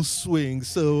 Full swing.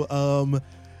 So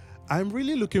I'm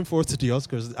really looking forward to the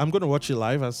Oscars. I'm going to watch it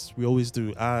live as we always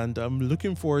do, and I'm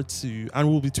looking forward to, and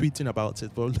we'll be tweeting about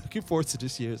it. But I'm looking forward to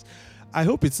this year's. I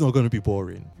hope it's not going to be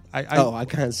boring. I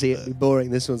can't see it be boring.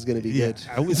 This one's going to be good.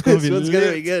 It's going to be. This one's going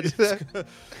to be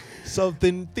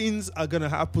good. Things are going to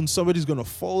happen. Somebody's going to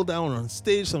fall down on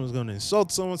stage. Someone's going to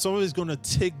insult someone. Somebody's going to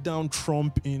take down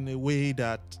Trump in a way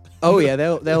that. Oh yeah,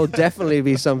 there'll definitely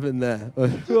be something there.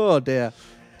 Oh dear.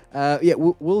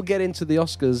 We'll get into the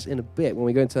Oscars in a bit when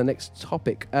we go into the next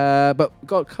topic. But we've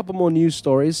got a couple more news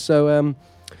stories. So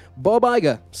Bob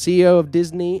Iger, CEO of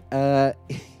Disney,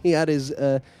 he had his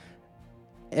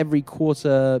every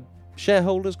quarter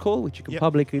shareholders call, which you can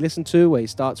publicly listen to, where he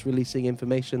starts releasing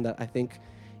information that I think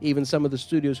even some of the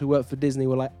studios who work for Disney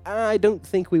were like, I don't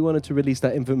think we wanted to release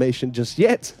that information just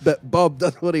yet, but Bob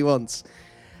does what he wants.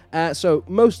 So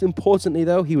most importantly,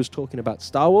 though, he was talking about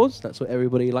Star Wars. That's what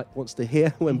everybody wants to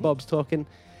hear when Bob's talking.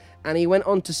 And he went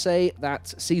on to say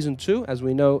that Season 2, as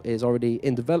we know, is already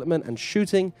in development and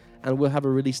shooting, and will have a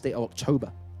release date of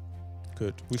October.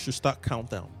 could. We should start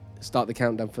countdown. Start the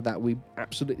countdown for that. We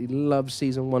absolutely love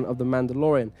season 1 of The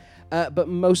Mandalorian. But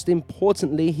most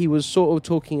importantly, he was sort of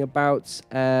talking about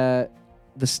the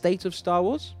state of Star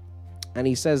Wars. And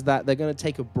he says that they're going to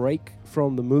take a break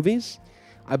from the movies.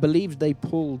 I believe they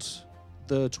pulled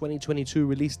the 2022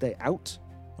 release date out.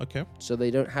 Okay. So they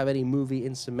don't have any movie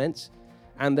in cement.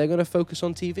 And they're going to focus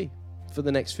on TV for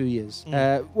the next few years.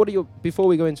 Before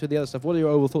we go into the other stuff, what are your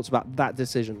overall thoughts about that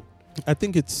decision? I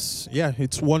think it's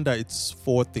one that it's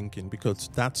forward thinking, because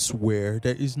that's where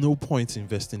there is no point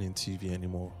investing in TV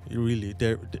anymore.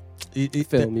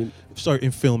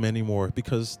 In film anymore,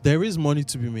 because there is money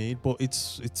to be made, but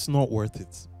it's not worth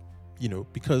it,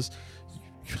 because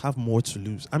you have more to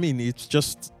lose. I mean, it's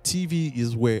just TV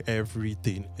is where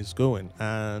everything is going,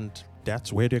 and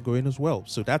that's where they're going as well.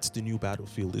 So that's the new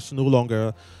battlefield. It's no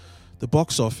longer the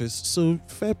box office. So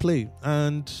fair play,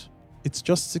 and it's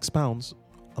just £6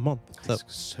 a month. It's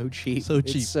so cheap.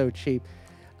 It's so cheap.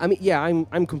 I mean, yeah,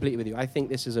 I'm completely with you. I think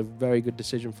this is a very good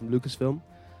decision from Lucasfilm.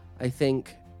 I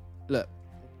think, look,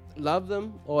 love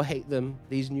them or hate them,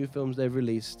 these new films they've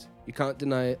released, you can't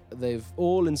deny it, they've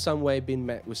all in some way been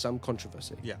met with some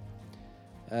controversy. Yeah.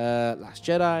 Last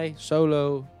Jedi,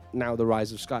 Solo, now The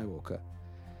Rise of Skywalker.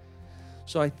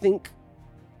 So I think,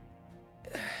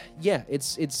 yeah,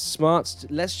 it's smart.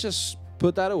 Let's just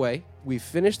put that away. We've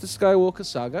finished the Skywalker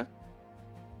saga.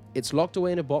 It's locked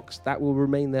away in a box. That will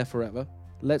remain there forever.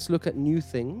 Let's look at new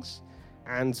things.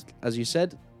 And as you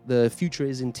said, the future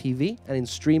is in TV and in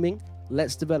streaming.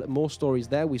 Let's develop more stories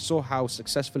there. We saw how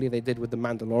successfully they did with The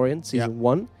Mandalorian, season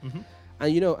 1. Mm-hmm.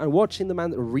 And, and rewatching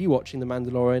The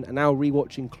Mandalorian and now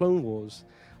rewatching Clone Wars,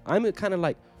 I'm kind of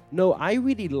like, no, I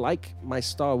really like my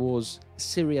Star Wars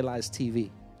serialized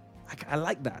TV. I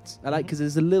like that. I like because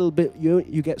there's a little bit,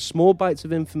 you get small bites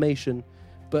of information,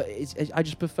 but I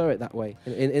just prefer it that way,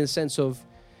 in a sense of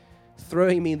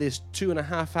throwing me this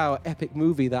 2.5-hour epic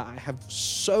movie that I have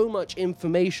so much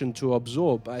information to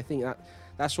absorb. I think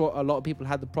that's what a lot of people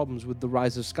had the problems with The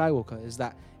Rise of Skywalker, is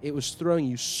that it was throwing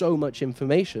you so much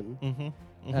information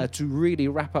to really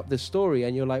wrap up this story,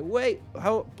 and you're like, wait,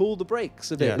 pull the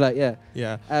brakes a bit,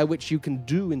 which you can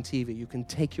do in TV. You can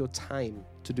take your time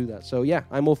to do that. So yeah,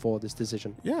 I'm all for this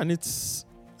decision. Yeah,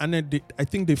 and I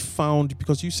think they found,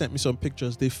 because you sent me some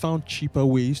pictures, they found cheaper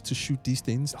ways to shoot these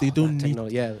things. They don't need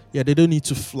they don't need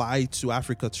to fly to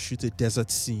Africa to shoot a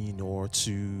desert scene or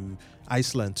to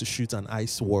Iceland to shoot an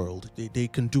ice world. They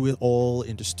can do it all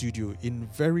in the studio in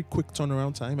very quick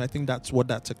turnaround time. I think that's what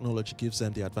that technology gives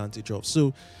them the advantage of.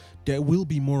 So there will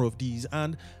be more of these.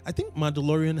 And I think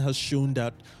Mandalorian has shown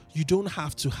that you don't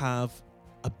have to have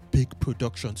a big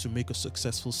production to make a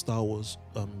successful Star Wars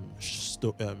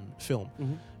film.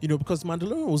 Because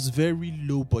Mandalorian was very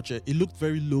low budget. It looked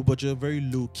very low budget, very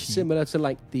low key. Similar to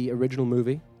like the original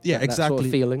movie. Yeah, exactly. That sort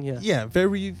of feeling, Yeah,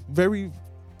 very, very,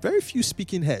 very few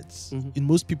speaking heads. In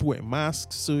most people wearing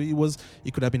masks, so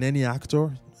it could have been any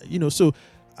actor. So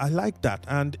I like that.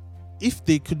 And if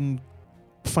they couldn't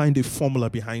find a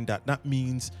formula behind that, that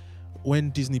means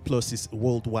when Disney Plus is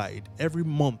worldwide, every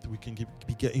month we can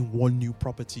be getting one new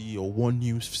property or one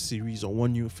new series or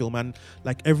one new film, and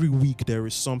like every week there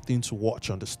is something to watch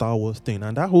on the Star Wars thing,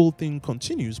 and that whole thing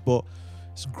continues. But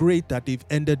it's great that they've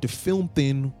ended the film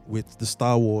thing with the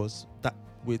Star Wars,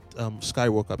 with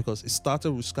Skywalker, because it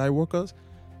started with Skywalkers,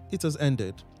 it has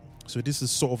ended. So this is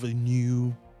sort of a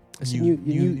new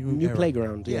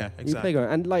playground. Yeah, exactly. New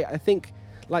playground. And I think,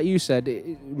 like you said,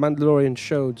 Mandalorian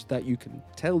showed that you can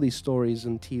tell these stories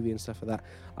on TV and stuff like that.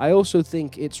 I also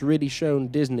think it's really shown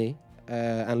Disney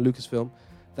and Lucasfilm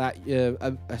that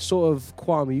a sort of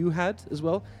qualm you had as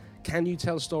well. Can you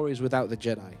tell stories without the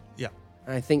Jedi? Yeah.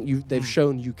 And I think they've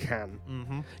shown you can.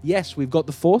 Yes, we've got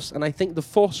the Force, and I think the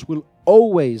Force will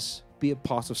always be a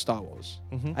part of Star Wars.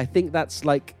 I think that's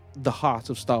like the heart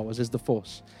of Star Wars is the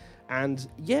Force. And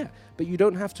yeah, but you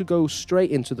don't have to go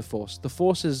straight into the Force. The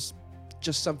Force is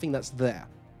just something that's there.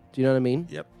 Do you know what I mean?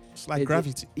 Yep. It's like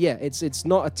gravity. It's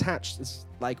not attached. It's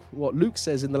like what Luke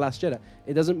says in The Last Jedi.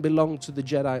 It doesn't belong to the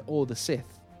Jedi or the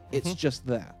Sith. It's just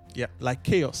there. Yeah, like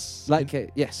chaos.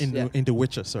 In The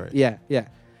Witcher, sorry. Yeah.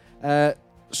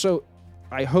 So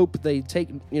I hope they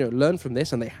learn from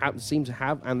this, and they seem to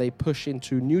have, and they push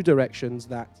into new directions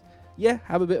that,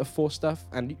 have a bit of Force stuff,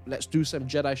 and let's do some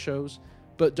Jedi shows,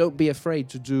 but don't be afraid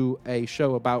to do a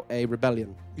show about a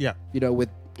rebellion. Yeah. With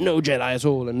no Jedi at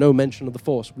all and no mention of the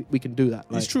Force. We can do that.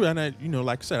 It's true, and I,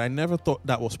 like I said, I never thought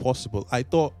that was possible. I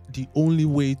thought the only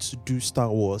way to do Star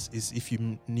Wars is if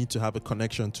you need to have a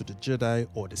connection to the Jedi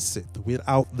or the Sith.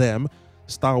 Without them,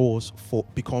 Star Wars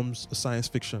becomes a science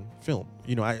fiction film.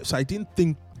 So I didn't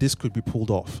think this could be pulled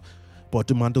off, but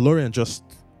The Mandalorian just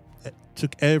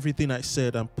took everything I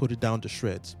said and put it down the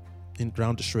shreds,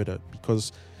 down the shredder,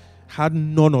 because had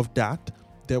none of that,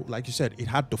 there, like you said, it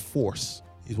had the force.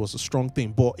 It was a strong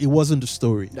thing, but it wasn't the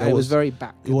story. It was very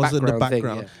It wasn't the thing,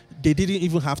 background. yeah. They didn't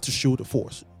even have to show the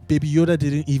force. Baby Yoda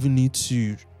didn't even need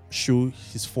to show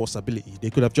his force ability. They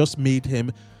could have just made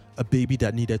him a baby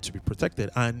that needed to be protected,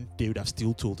 and they would have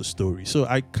still told the story. So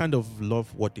I kind of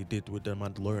love what they did with The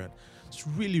Mandalorian. It's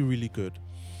really, really good.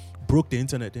 Broke the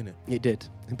internet, didn't it? It did.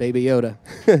 Baby Yoda.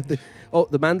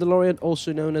 The Mandalorian,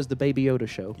 also known as the Baby Yoda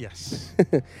Show. Yes.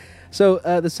 So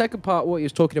the second part, what he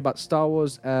was talking about Star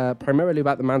Wars, primarily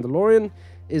about the Mandalorian,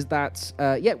 is that,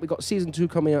 we got season 2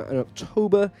 coming out in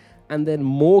October, and then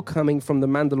more coming from the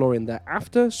Mandalorian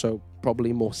thereafter, so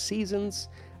probably more seasons.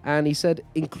 And he said,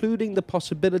 including the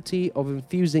possibility of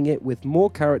infusing it with more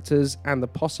characters and the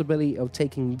possibility of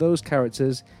taking those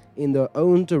characters in their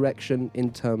own direction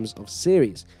in terms of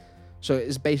series. So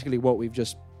it's basically what we've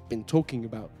just been talking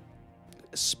about,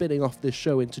 spinning off this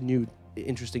show into new,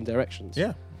 interesting directions.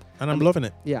 Yeah. And I'm loving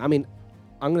it. Yeah, I mean,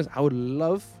 I would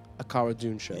love a Cara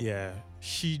Dune show. Yeah.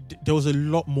 There was a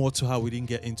lot more to her we didn't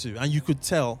get into, and you could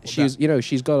tell she's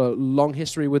got a long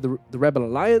history with the Rebel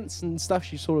Alliance and stuff.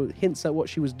 She sort of hints at what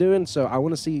she was doing, so I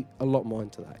want to see a lot more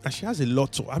into that. and she has a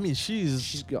lot to. I mean,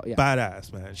 she's got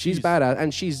badass, man. She's badass,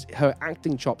 and her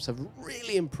acting chops have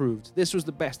really improved. This was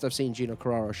the best I've seen Gina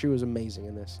Carrera. She was amazing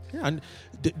in this. Yeah, and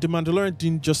the Mandalorian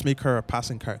didn't just make her a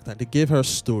passing character. They gave her a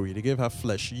story. They gave her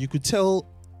flesh. You could tell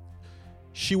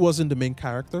she wasn't the main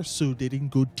character, so they didn't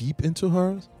go deep into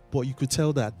her. But you could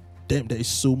tell that, damn, there is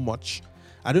so much.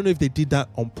 I don't know if they did that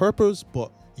on purpose, but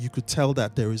you could tell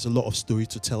that there is a lot of story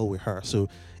to tell with her. So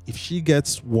if she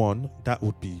gets one, that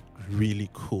would be really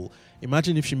cool.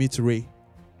 Imagine if she meets Rey.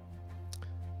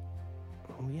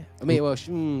 Oh yeah. I mean, well,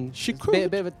 she could. A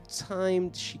bit of a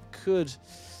time. She could.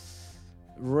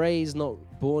 Rey's not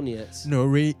born yet. No,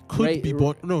 Rey could be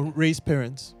born. No, Rey's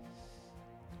parents.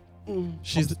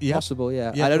 She's possible,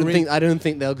 yeah. Yeah, I don't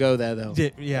think they'll go there though.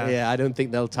 Yeah, I don't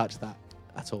think they'll touch that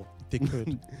at all. they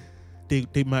could.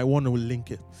 they might want to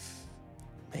link it.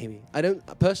 Maybe. I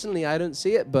don't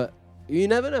see it, but you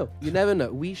never know. You never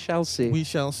know. We shall see. We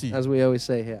shall see. As we always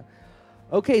say here.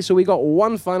 Okay, so we got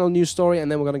one final news story,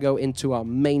 and then we're going to go into our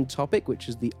main topic, which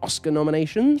is the Oscar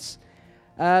nominations.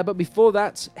 But before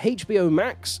that, HBO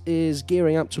Max is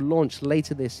gearing up to launch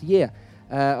later this year.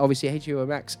 Obviously, HBO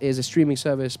Max is a streaming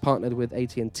service partnered with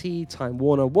AT&T, Time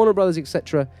Warner, Warner Brothers,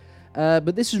 etc.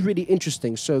 But this is really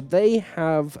interesting. So they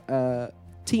have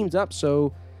teamed up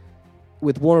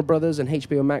with Warner Brothers and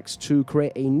HBO Max to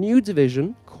create a new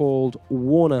division called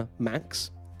Warner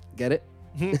Max. Get it?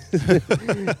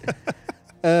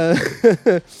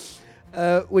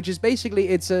 Which is basically,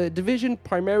 it's a division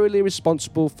primarily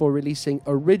responsible for releasing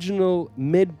original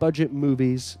mid-budget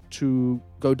movies to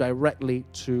go directly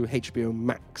to HBO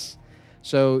Max.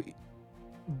 So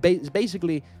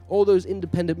basically, all those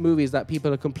independent movies that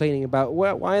people are complaining about,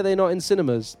 why are they not in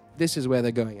cinemas? This is where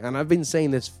they're going. And I've been saying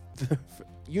this,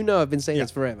 I've been saying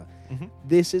this forever. Mm-hmm.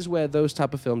 This is where those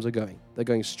type of films are going. They're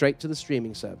going straight to the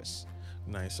streaming service.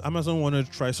 Nice. Amazon wanted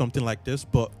to try something like this,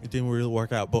 but it didn't really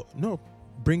work out. But no,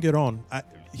 bring it on.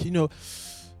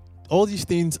 All these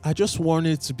things, I just want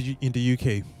it to be in the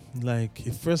UK. Like,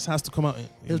 it first has to come out.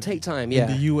 It'll take time, yeah.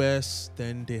 In the US,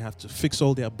 then they have to fix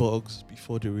all their bugs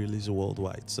before they release it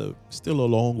worldwide. So, still a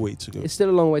long way to go. It's still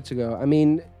a long way to go. I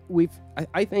mean,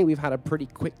 I think we've had a pretty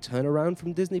quick turnaround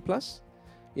from Disney Plus.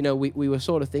 We were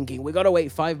sort of thinking, we got to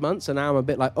wait 5 months, and now I'm a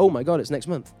bit like, oh my God, it's next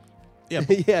month. Yeah.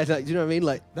 Yeah, do you know what I mean?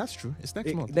 Like, that's true. It's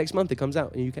next month. Next month it comes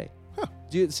out in the UK. Huh.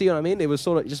 Do you see what I mean? It was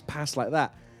sort of just passed like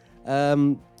that.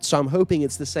 So I'm hoping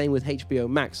it's the same with HBO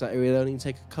Max, that it will only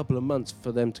take a couple of months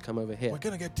for them to come over here. We're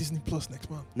going to get Disney Plus next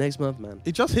month. Next month, man.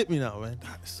 It just hit me now, man.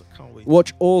 I can't wait.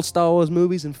 Watch all Star Wars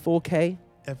movies in 4K.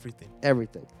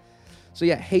 Everything. So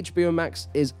yeah, HBO Max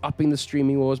is upping the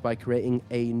streaming wars by creating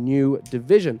a new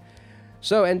division.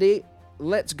 So Andy,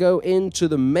 let's go into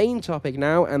the main topic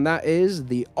now, and that is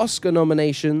the Oscar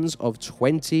nominations of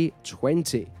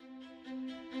 2020.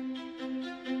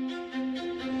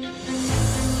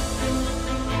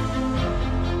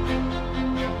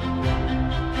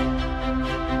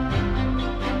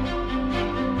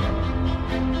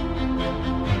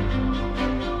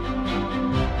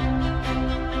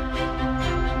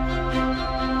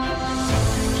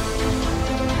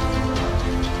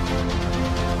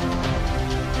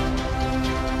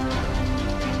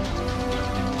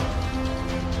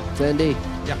 Andy,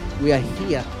 yeah, we are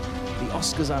here. The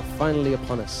Oscars are finally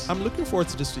upon us. I'm looking forward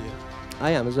to this year.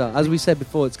 I am as well. As we said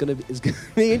before, it's gonna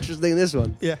be interesting, this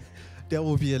one. Yeah, there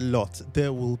will be a lot.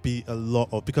 There will be a lot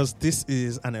of, because this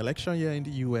is an election year in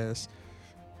the US.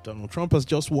 Donald Trump has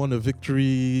just won a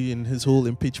victory in his whole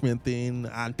impeachment thing,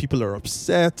 and people are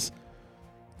upset.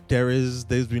 There's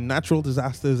been natural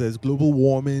disasters. There's global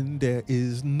warming. There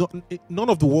is none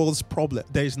of the world's problem.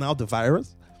 There is now the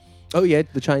virus. Oh yeah,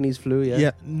 the Chinese flu. Yeah.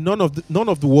 Yeah, none of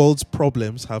the world's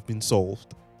problems have been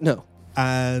solved, No.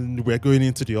 and we're going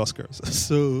into the Oscars.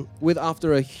 So With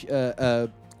after a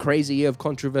crazy year of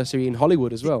controversy in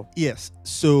Hollywood as well. yes,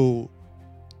 so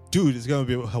dude, it's gonna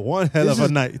be one hell of a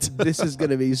night. This is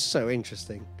going to be so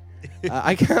interesting.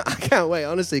 I can't wait.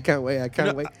 Honestly, can't wait. I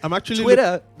can't wait. I'm actually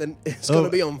Twitter, then it's going Oh.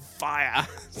 to be on fire.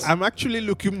 I'm actually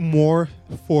looking more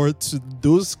forward to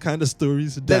those kind of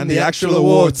stories than the the actual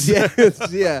awards. Yeah,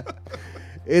 yeah.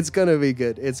 It's gonna be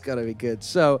good. It's gonna be good.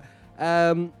 So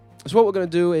what we're gonna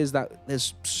do is that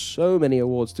there's so many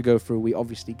awards to go through. We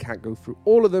obviously can't go through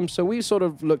all of them, so we sort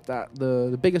of looked at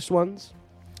the biggest ones,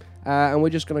 and we're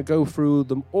just gonna go through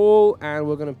them all, and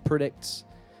we're gonna predict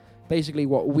basically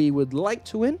what we would like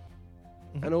to win,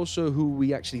 and also who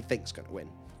we actually think's gonna win.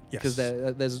 Yes. Because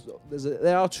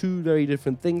there are two very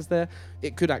different things there.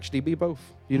 It could actually be both.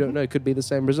 You don't know. It could be the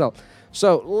same result.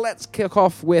 So let's kick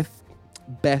off with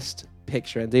Best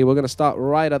Picture. And we're going to start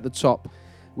right at the top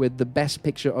with the Best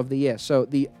Picture of the year. So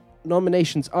the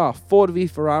nominations are Ford v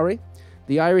Ferrari,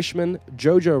 The Irishman,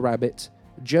 Jojo Rabbit,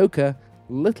 Joker,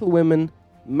 Little Women,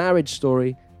 Marriage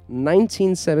Story,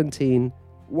 1917,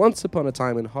 Once Upon a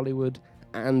Time in Hollywood,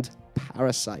 and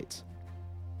Parasite.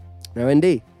 Now,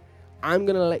 ND, I'm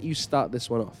going to let you start this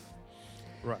one off.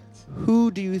 Right. Who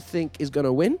do you think is going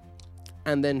to win?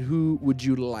 And then who would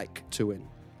you like to win?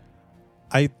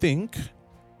 I think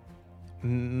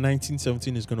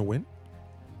 1917 is going to win,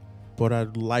 but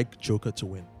I'd like Joker to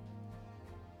win.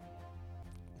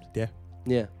 Yeah,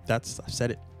 Yeah. I've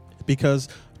said it. Because,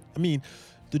 I mean,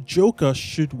 the Joker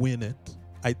should win it.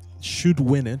 I should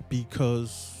win it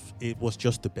because it was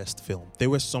just the best film. There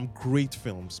were some great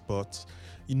films, but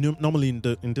normally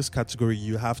in this category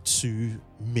you have two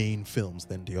main films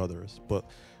than the others. But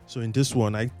so in this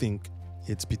one, I think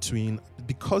it's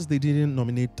because they didn't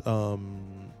nominate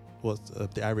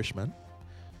The Irishman.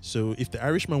 So if The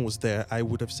Irishman was there, I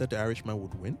would have said The Irishman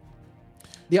would win.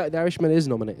 Yeah, The Irishman is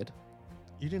nominated.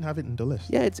 You didn't have it in the list.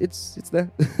 Yeah, it's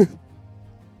there. Do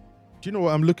you know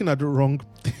what? I'm looking at the wrong.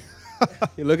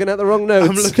 You're looking at the wrong notes.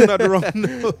 I'm looking at the wrong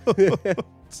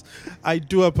notes. I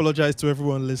do apologize to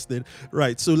everyone listening.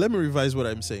 Right, so let me revise what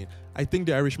I'm saying. I think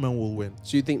The Irishman will win.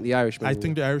 So you think The Irishman I will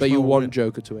think win, The Irishman but you will want win.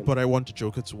 Joker to win. But I want the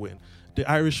Joker to win. The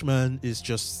Irishman is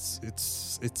just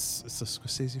it's a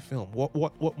Scorsese film.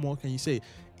 What more can you say?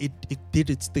 It did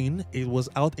its thing. It was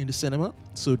out in the cinema,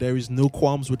 so there is no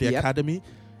qualms with the Yep. Academy.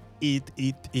 It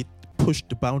pushed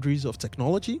the boundaries of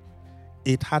technology.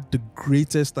 It had the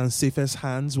greatest and safest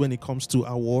hands when it comes to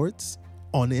awards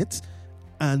on it,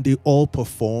 and they all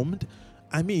performed.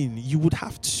 I mean, you would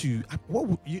have to.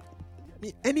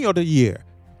 Any other year,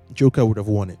 Joker would have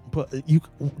won it. But do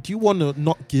you want to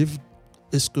not give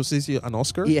Scorsese an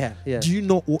Oscar? yeah. Do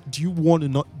you want to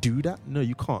not do that? No,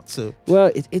 you can't. So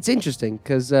Well, it's interesting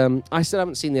because I still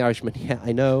haven't seen The Irishman yet.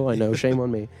 I know. Shame on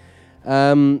me.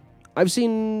 I've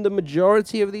seen the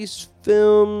majority of these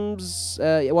films.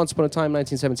 Once Upon a Time,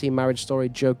 1917, Marriage Story,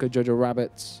 Joker, Jojo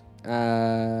Rabbit,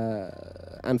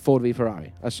 and Ford v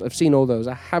Ferrari. I've seen all those.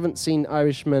 I haven't seen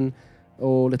Irishman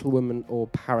or Little Women or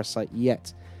Parasite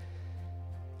yet.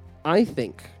 I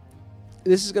think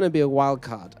this is going to be a wild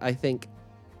card. I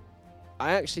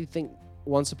actually think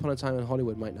Once Upon a Time in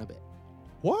Hollywood might nab it.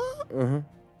 what? Uh-huh.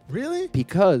 Really?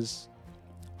 Because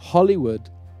Hollywood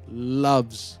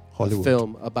loves Hollywood. a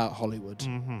film about Hollywood.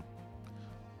 Mm-hmm.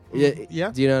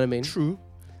 Yeah. Do you know what I mean? True.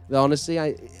 Honestly,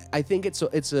 I think it's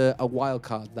a wild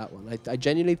card, that one. I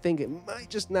genuinely think it might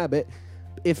just nab it.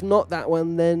 If not that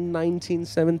one, then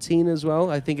 1917 as well.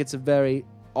 I think it's a very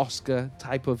Oscar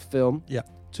type of film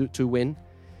to win.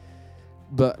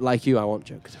 But like you, I want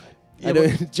Joker to win.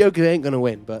 Yeah, Joker ain't going to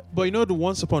win, but But you know, the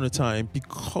Once Upon a Time,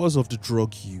 because of the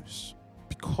drug use,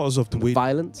 because of the way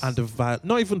violence. and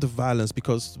not even the violence,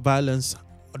 because violence,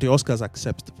 the Oscars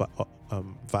accept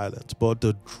violence, but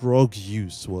the drug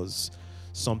use was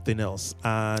something else.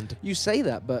 And You say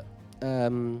that, but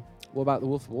what about The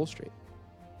Wolf of Wall Street?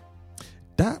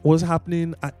 that was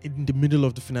happening in the middle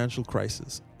of the financial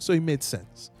crisis, so it made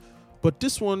sense. But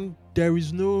this one, there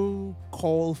is no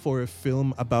call for a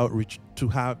film about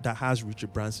that has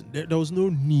Richard Branson. There was no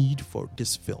need for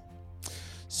this film,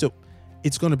 so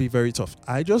it's going to be very tough.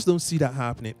 I just don't see that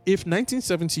happening. If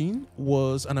 1917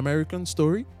 was an American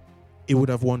story, it would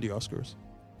have won the Oscars.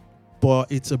 but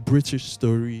it's a British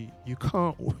story. You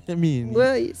can't. I mean,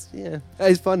 Well,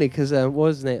 it's funny because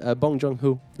wasn't it Bong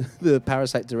Joon-ho, the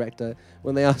Parasite director,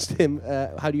 when they asked him,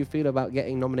 "How do you feel about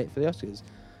getting nominated for the Oscars?"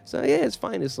 So yeah, it's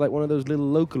fine. It's like one of those little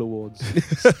local awards.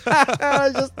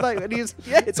 Just like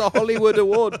it's a Hollywood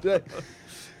award.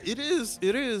 it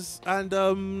is, and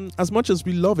as much as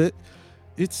we love it,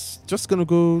 it's just gonna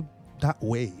go that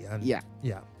way. And Yeah.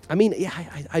 yeah. I mean,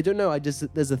 I don't know.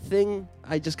 There's a thing.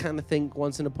 I just kind of think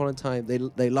once upon a time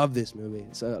they love this movie.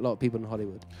 So a lot of people in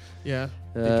Hollywood. Yeah,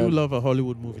 they do love a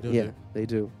Hollywood movie, don't Yeah, they? they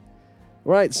do.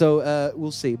 Right, so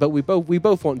we'll see. But we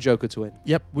both want Joker to win.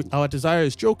 Yep, our desire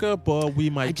is Joker, but we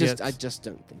might I just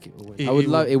don't think it will win.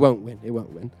 It It won't win. It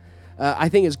won't win. I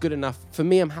think it's good enough for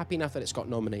me. I'm happy enough that it's got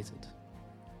nominated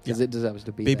because Yeah. it deserves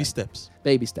to be. baby there. steps.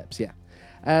 Baby steps.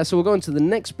 Yeah. So we'll go on to the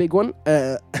next big one.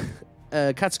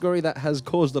 A category that has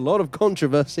caused a lot of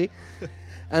controversy,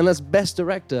 and that's Best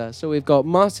Director. So we've got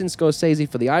Martin Scorsese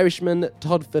for The Irishman,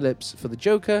 Todd Phillips for The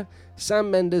Joker,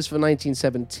 Sam Mendes for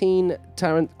 1917,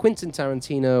 Quentin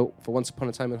Tarantino for Once Upon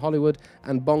a Time in Hollywood,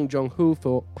 and Bong Joon-ho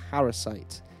for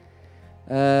Parasite.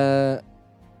 The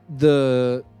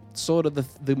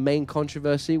main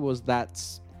controversy was that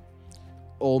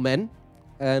all men,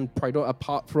 and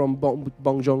apart from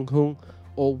Bong Joon-ho,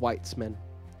 all white men.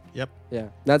 Yep. Yeah,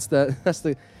 that's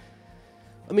the.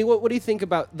 I mean, what do you think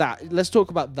about that? Let's talk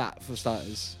about that for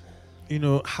starters. You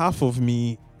know, half of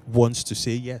me wants to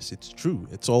say yes, it's true.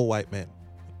 It's all white men.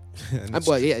 And it's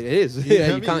Well, yeah, it is. You know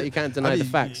Yeah, what I mean? you can't deny the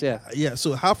facts. Yeah. Yeah.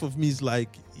 So half of me is like,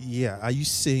 yeah. Are you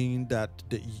saying that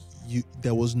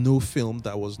there was no film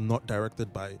that was not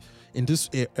directed by in this?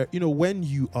 When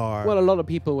you are Well, a lot of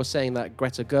people were saying that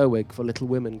Greta Gerwig for Little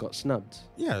Women got snubbed.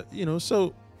 yeah.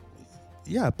 So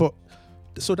yeah, but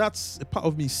so that's a part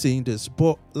of me saying this.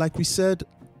 But like we said,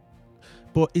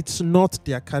 but it's not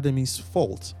the Academy's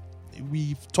fault.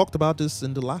 We've talked about this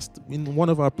in one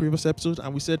of our previous episodes,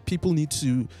 and we said people need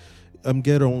to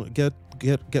get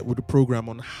with the program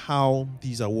on how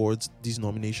these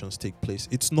nominations take place.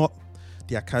 It's not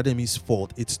the Academy's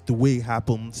fault. It's the way it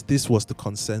happens. This was the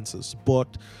consensus.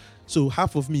 But so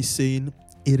half of me saying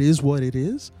it is what it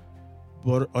is,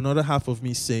 but another half of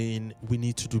me saying we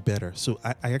need to do better. So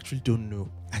I actually don't know.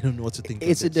 I don't know what to think.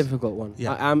 It's a of this. difficult one.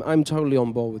 Yeah. I'm totally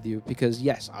on board with you because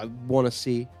yes, I want to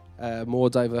see more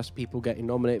diverse people getting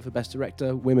nominated for Best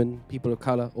Director, women, people of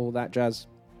color, all that jazz.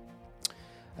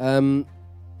 But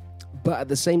at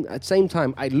the same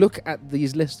time, I look at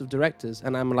these lists of directors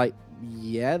and I'm like,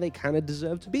 yeah, they kind of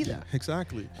deserve to be there.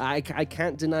 Exactly. I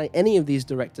can't deny any of these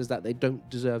directors that they don't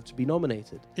deserve to be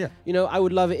nominated. Yeah. I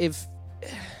would love it if,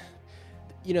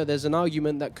 there's an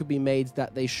argument that could be made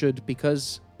that they should,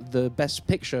 because the Best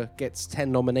Picture gets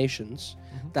 10 nominations,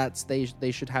 that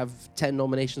they should have 10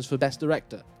 nominations for Best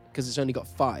Director because it's only got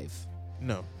 5.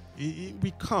 No.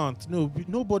 We can't. No,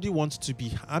 nobody wants to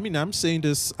be. I mean, I'm saying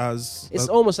this as It's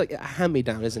almost like a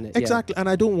hand-me-down, isn't it? exactly, and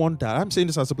I don't want that. I'm saying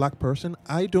this as a black person.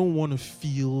 I don't want to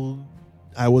feel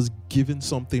I was given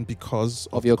something because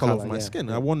of your the color color, of my yeah. skin.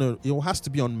 I want to. It has to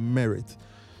be on merit.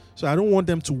 So I don't want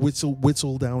them to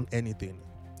whittle down anything.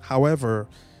 However,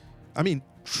 I mean,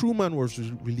 Truman was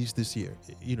released this year.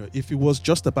 If it was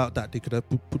just about that, they could have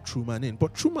put Truman in.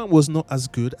 But Truman was not as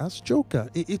good as Joker.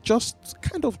 It just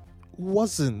kind of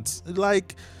wasn't.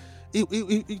 Like, it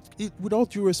with all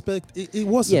due respect, it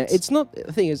wasn't. Yeah, it's not.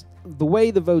 The thing is, the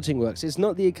way the voting works, it's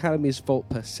not the Academy's fault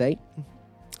per se.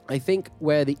 I think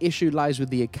where the issue lies with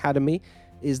the Academy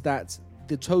is that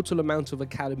the total amount of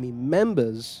Academy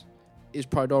members is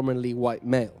predominantly white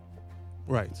male.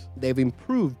 Right. They've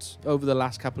improved over the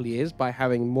last couple of years by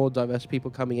having more diverse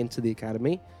people coming into the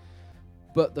Academy.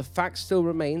 But the fact still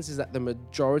remains is that the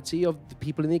majority of the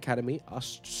people in the Academy are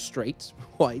straight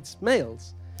white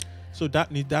males. So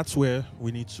that's where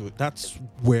we need to. That's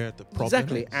where the problem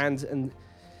Exactly, is. and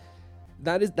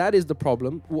that is the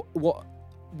problem.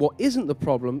 What isn't the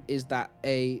problem is that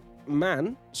a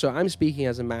man. So I'm speaking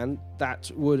as a man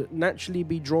that would naturally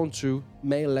be drawn to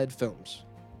male-led films.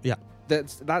 Yeah.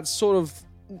 That's sort of,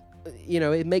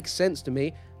 it makes sense to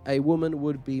me. A woman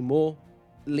would be more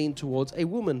lean towards a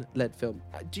woman-led film.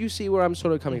 Do you see where I'm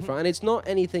sort of coming from? And it's not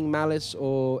anything malice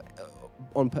or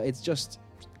it's just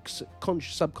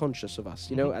subconscious of us,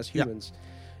 as humans.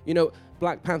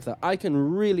 Black Panther. I can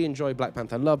really enjoy Black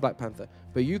Panther. I love Black Panther.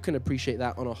 But you can appreciate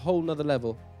that on a whole nother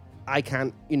level I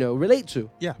can't, relate to.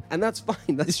 Yeah. And that's fine.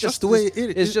 That's It's just the way it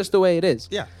is. It's just the way it is.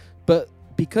 Yeah. But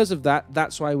because of that,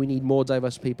 that's why we need more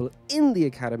diverse people in the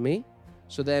Academy.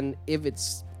 So then if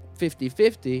it's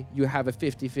 50-50, you have a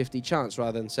 50-50 chance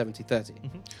rather than 70-30.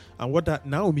 And what that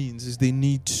now means is the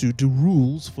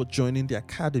rules for joining the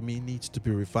academy needs to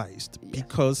be revised. Yes.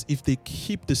 Because if they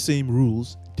keep the same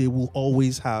rules, they will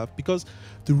always have, because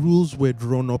the rules were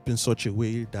drawn up in such a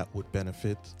way that would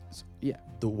benefit Yeah.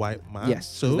 the white man. Yes,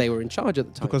 so they were in charge at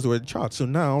the time. because they were in charge. So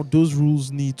now those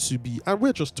rules need to be, and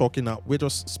we're just talking out, we're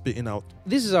just spitting out.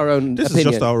 This is our own This opinion.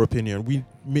 is just our opinion. We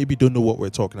maybe don't know what we're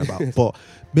talking about, but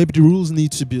maybe the rules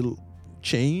need to be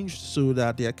changed so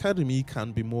that the academy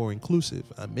can be more inclusive,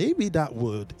 and maybe that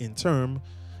would in turn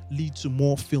lead to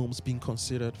more films being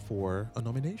considered for a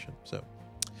nomination. So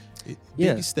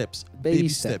Yeah. baby steps. Baby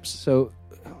steps. So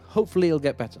hopefully it'll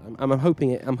get better. I'm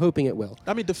hoping it. I'm hoping it will.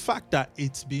 I mean, the fact that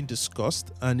it's being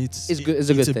discussed and it's Is good- is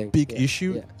a it's good thing. big Yeah,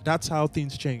 issue. yeah. That's how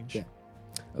things change. Yeah.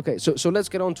 Okay, so let's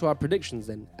get on to our predictions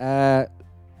then.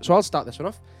 So I'll start this one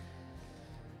off.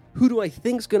 Who do I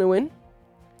think's going to win?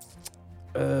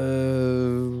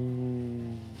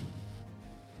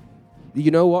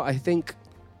 You know what? I think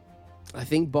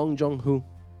Bong Joon-ho.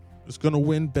 It's gonna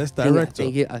win Best I Director.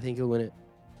 think he'll win it.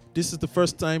 This is the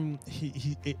first time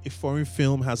a foreign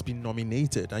film has been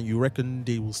nominated, and you reckon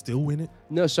they will still win it?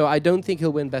 No, so I don't think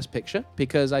he'll win Best Picture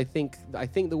because I think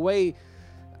the way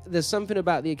there's something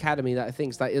about the Academy that I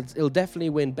think is that it'll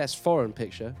definitely win Best Foreign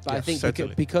Picture, but I Yes, think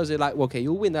certainly. because it's like, well, okay,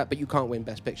 you'll win that, but you can't win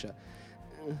Best Picture.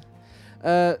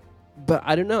 But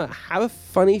I don't know. I have a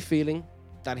funny feeling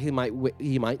that he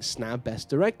might snap Best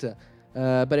Director.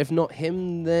 But if not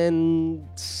him, then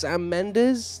Sam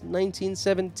Mendes,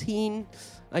 1917.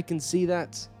 I can see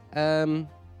that. And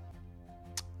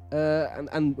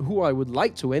who I would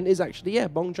like to win is actually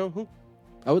Bong Joon-ho.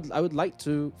 I would like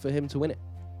for him to win it.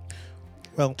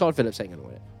 Well, Todd Phillips ain't gonna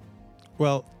win it.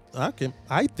 well, okay.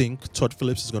 I think Todd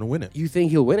Phillips is gonna win it. You think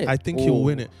he'll win it? I think he'll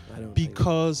win it I don't think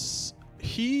because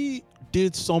he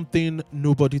did something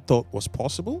nobody thought was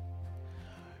possible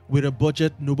with a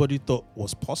budget nobody thought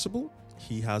was possible.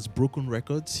 He has broken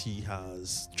records. He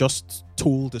has just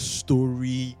told a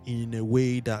story in a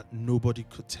way that nobody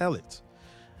could tell it.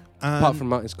 And apart from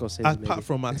Martin Scorsese. apart maybe.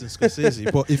 from Martin Scorsese.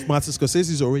 But if Martin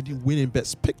Scorsese is already winning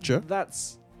Best Picture,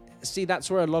 That's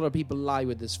where a lot of people lie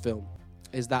with this film,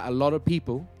 is that a lot of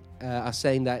people are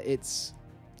saying that it's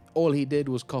all he did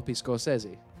was copy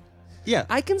Scorsese. yeah.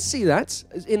 I can see that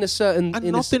in a certain. And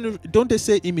in a s- nothing, don't they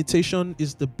say imitation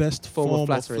is the best Form form of of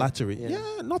flattery. flattery? Yeah.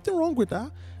 Yeah, nothing wrong with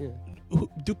that. Yeah.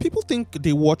 Do people think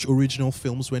they watch original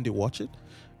films when they watch it?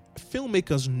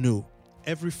 Filmmakers know.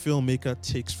 Every filmmaker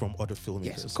takes from other filmmakers.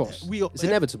 Yes, of course. We are, It's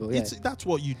inevitable, yeah. That's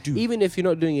what you do. Even if you're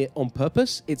not doing it on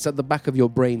purpose, it's at the back of your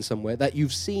brain somewhere that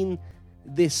you've seen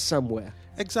this somewhere.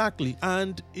 Exactly.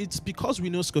 And it's because we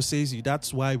know Scorsese,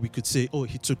 that's why we could say, oh,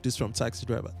 he took this from Taxi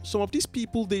Driver. Some of these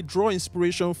people, they draw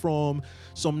inspiration from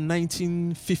some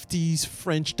 1950s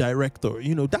French director.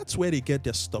 You know, that's where they get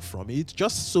their stuff from. It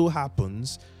just so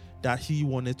happens that he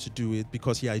wanted to do it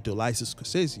because he idolizes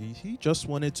Scorsese. He just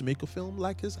wanted to make a film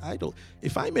like his idol.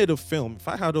 If I made a film, if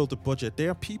I had all the budget,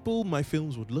 there are people my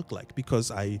films would look like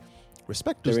because I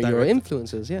respect those They're your directors.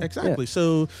 influences, yeah. Exactly.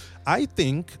 So I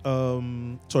think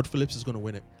Todd Phillips is going to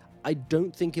win it. I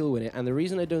don't think he'll win it, and the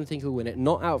reason I don't think he'll win it,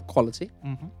 not out of quality,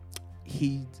 Mm-hmm.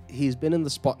 he's been in the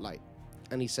spotlight,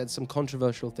 and he said some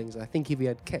controversial things. I think if he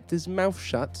had kept his mouth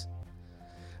shut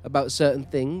about certain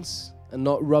things and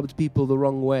not rubbed people the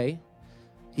wrong way,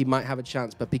 he might have a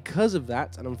chance. But because of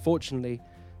that, and unfortunately,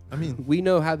 I mean, we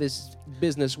know how this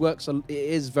business works. It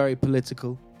is very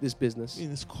political, this business.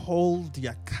 it's called the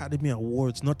Academy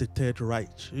Awards, not the Third Reich.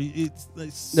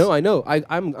 It's No, I know.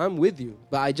 I'm with you.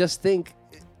 But I just think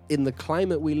in the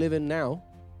climate we live in now,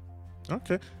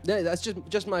 okay. no, that's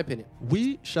just my opinion.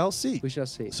 We shall see. We shall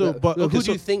see. So, but who okay, do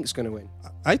so you think's going to win?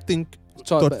 I think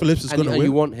Todd Todd Phillips is and- going to and win,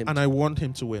 you want him and to. I want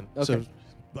him to win. Okay. So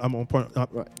I'm on point.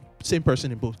 Right. Same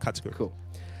person in both categories. Cool.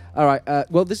 All right.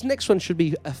 Well, this next one should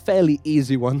be a fairly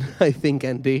easy one, I think,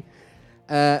 Andy.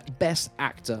 Best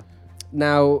Actor.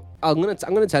 Now, I'm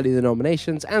gonna tell you the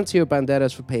nominations: Antonio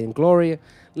Banderas for Pain and Glory,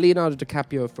 Leonardo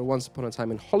DiCaprio for Once Upon a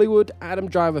Time in Hollywood, Adam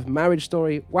Driver for Marriage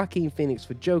Story, Joaquin Phoenix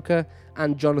for Joker,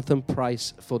 and Jonathan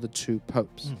Pryce for The Two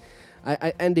Popes.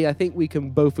 Andy, I think we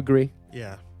can both agree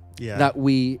Yeah. Yeah. that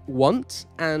we want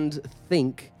and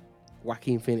think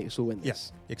Joaquin Phoenix will win this.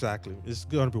 Yes, exactly. It's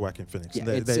going to be Joaquin Phoenix. Yeah,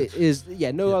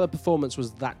 They- no yeah. other performance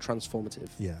was that transformative.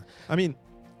 Yeah. I mean,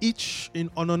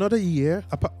 on another year,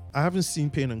 I haven't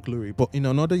seen Pain and Glory, but in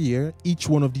another year, each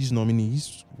one of these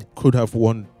nominees could have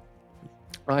won.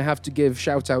 I have to give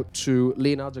shout out to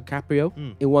Leonardo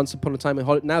DiCaprio in Once Upon a Time in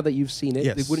Hollywood. Now that you've seen it,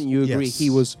 Yes. wouldn't you agree Yes. he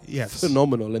was Yes.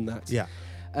 phenomenal in that? Yeah.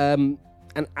 And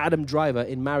Adam Driver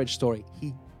in Marriage Story,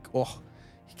 he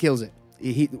kills it.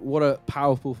 what a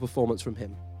powerful performance from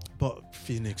him. But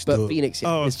Phoenix, But though. Phoenix,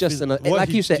 Oh, it's just what like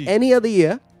he you said, did. any other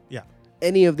year, Yeah.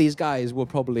 any of these guys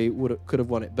could have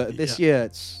won it. But this year,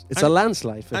 it's a And-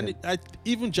 landslide for And him.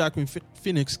 even Joaquin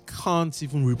Phoenix can't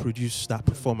even reproduce that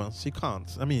performance. He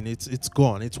can't. I mean, it's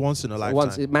gone. It's once in a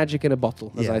lifetime. Magic in a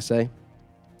bottle, as Yeah. I say.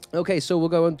 Okay, so we'll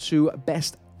go on to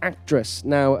Best Actress.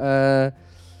 Now,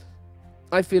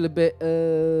 I feel a bit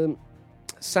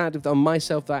sad on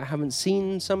myself that I haven't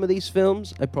seen some of these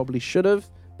films. I probably should have,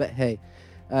 but hey.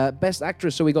 Best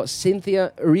Actress, so we got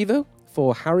Cynthia Erivo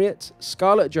for Harriet,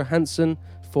 Scarlett Johansson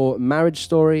for Marriage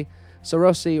Story,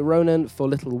 Saoirse Ronan for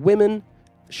Little Women,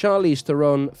 Charlize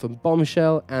Theron for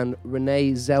Bombshell, and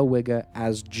Renee Zellweger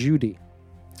as Judy.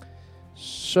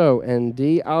 So,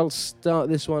 ND, I'll start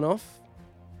this one off.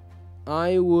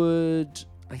 I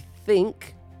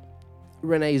think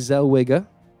Renee Zellweger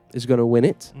is going to win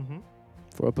it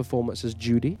for a performance as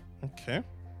Judy. Okay.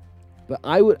 But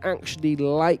I would actually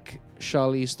like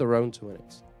Charlize Theron to win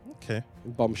it. Okay.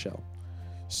 In Bombshell.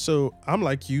 So I'm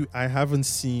like you. I haven't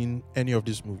seen any of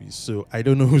these movies, so I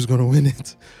don't know who's going to win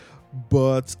it.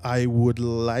 But I would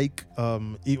like. I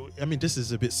mean, this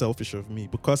is a bit selfish of me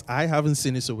because I haven't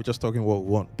seen it, so we're just talking what we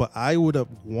want. But I would have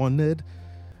wanted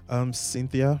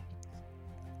Cynthia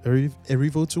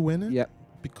Erivo to win it. Yep.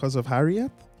 Because of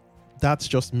Harriet. That's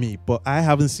just me. But I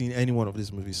haven't seen any one of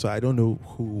these movies, so I don't know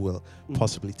who will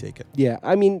possibly take it. Yeah,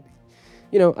 I mean,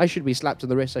 you know, I should be slapped on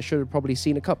the wrist. I should have probably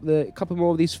seen a couple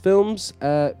more of these films.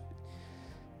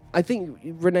 I think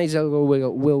Renee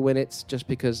Zellweger will win it just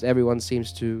because everyone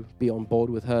seems to be on board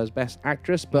with her as Best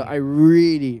Actress. But I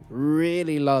really,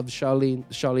 really love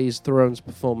Charlize Theron's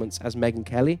performance as Megyn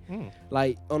Kelly.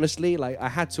 Like, honestly, like I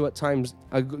had to at times,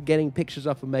 getting pictures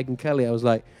up of Megyn Kelly, I was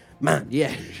like, man,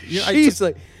 yeah, she's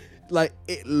like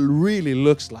it really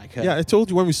looks like her. Yeah, I told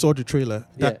you when we saw the trailer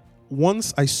that Yeah.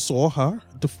 once I saw her,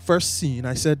 the first scene,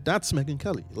 I said, that's Megyn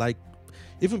Kelly. Like,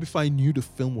 even before I knew the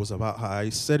film was about her, I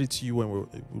said it to you when we were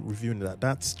reviewing that.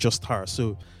 That's just her.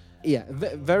 So, yeah,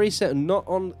 very certain. Not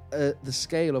on the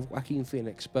scale of Joaquin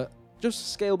Phoenix, but just a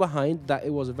scale behind that. It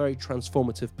was a very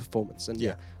transformative performance, and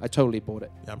yeah, I totally bought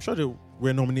it. yeah, I'm sure they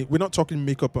were nominated. We're not talking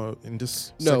makeup in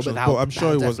this No, section, but I'm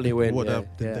sure it was definitely win. what Yeah,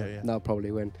 did there. Yeah. That'll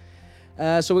probably win.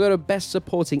 So we got a Best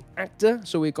Supporting Actor.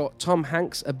 So we got Tom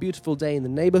Hanks, A Beautiful Day in the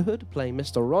Neighborhood, playing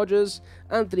Mr. Rogers,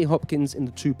 Anthony Hopkins in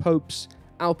The Two Popes,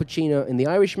 Al Pacino in The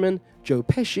Irishman, Joe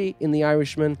Pesci in The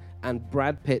Irishman, and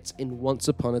Brad Pitt in Once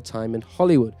Upon a Time in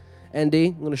Hollywood. Andy,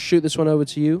 I'm going to shoot this one over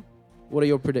to you. What are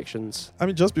your predictions? I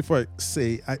mean, just before I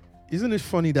say, isn't it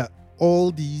funny that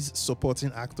all these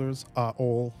supporting actors are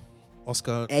all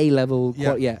Oscar A-level,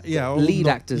 all lead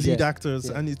actors. lead yeah. actors,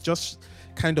 Yeah. and it's just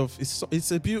kind of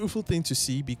it's a beautiful thing to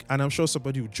see, and I'm sure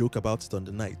somebody will joke about it on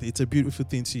the night. It's a beautiful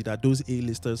thing to see that those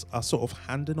A-listers are sort of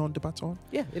handing on the baton.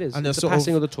 Yeah, it is. And It's they're the sort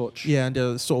passing of- of the torch. Yeah, and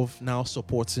they're sort of now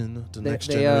supporting the next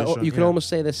They are, generation. you can yeah. almost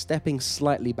say they're stepping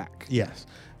slightly back. Yes.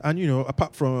 And, you know,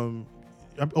 apart from,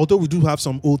 although we do have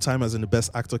some old timers in the best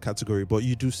actor category, but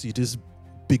you do see these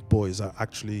big boys are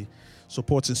actually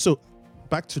supporting. So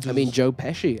back to the. I mean, Joe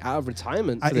Pesci out of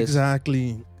retirement for this.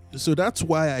 Exactly. So that's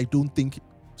why I don't think.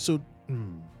 So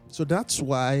that's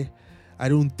why I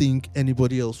don't think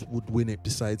anybody else would win it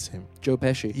besides him. Joe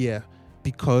Pesci. Yeah.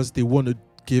 Because they want to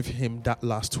give him that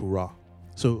last hurrah.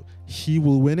 So he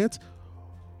will win it.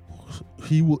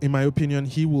 He will, in my opinion,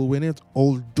 he will win it.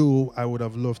 Although I would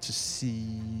have loved to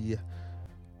see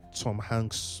Tom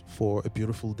Hanks for A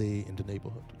Beautiful Day in the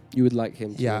Neighborhood. You would like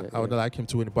him to Yeah, win it, I would like him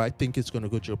to win it, but I think it's going to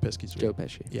go Joe Pesci's way. Joe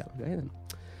Pesci. Yeah. Okay, then.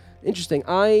 Interesting.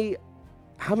 I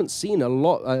haven't seen a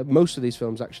lot, most of these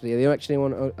films actually. The actually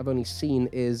one I've only seen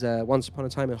is Once Upon a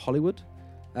Time in Hollywood.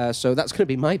 So that's going to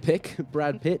be my pick,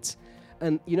 Brad Pitt.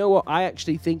 And you know what? I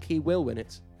actually think he will win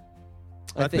it.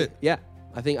 Brad Pitt? Yeah.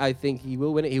 I think he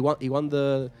will win it. He won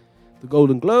the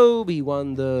Golden Globe. He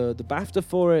won the BAFTA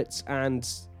for it. And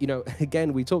you know,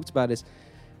 again, we talked about this,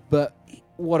 but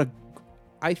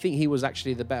I think he was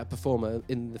actually the better performer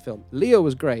in the film. Leo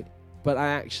was great, but I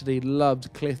actually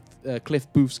loved Cliff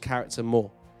Booth's character more.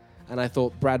 And I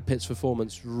thought Brad Pitt's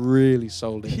performance really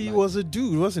sold it. He was a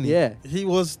dude, wasn't he? Yeah. He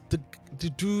was the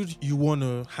dude you want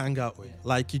to hang out with.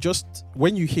 Like, you just,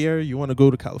 when you hear you want to go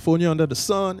to California under the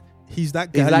sun, he's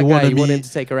that guy you want to you meet. want him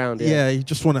to take around. Yeah, you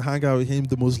just want to hang out with him.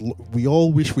 We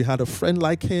all wish we had a friend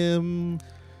like him.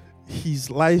 His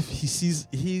life,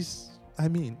 I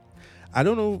mean, I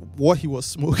don't know what he was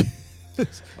smoking.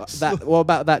 What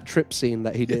about that trip scene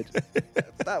that he did?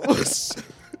 That was...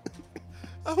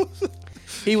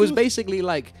 He was basically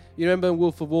like, you remember in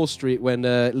Wolf of Wall Street when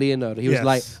Leonardo, he was Yes.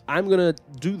 like, I'm going to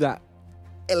do that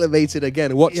elevated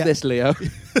again. Watch Yeah. this, Leo.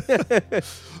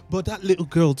 But that little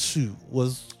girl too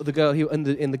was The girl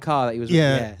in the car that he was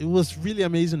yeah, with. it was really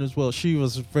amazing as well. She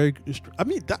was very. I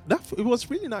mean, that it was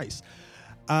really nice.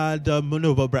 And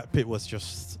no, but Brad Pitt was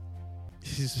just.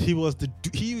 He was a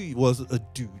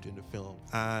dude in the film,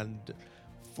 and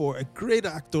for a great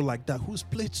actor like that who's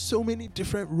played so many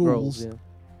different roles, Yeah.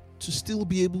 to still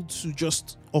be able to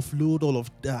just offload all of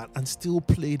that and still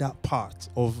play that part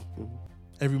of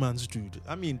every man's dude.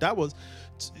 I mean, that was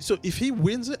so. If he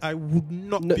wins it, I would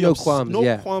not be no qualms. no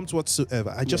Yeah. qualms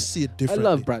whatsoever. I just see it I differently.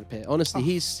 love Brad Pitt. Honestly,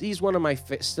 he's one of my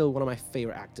still one of my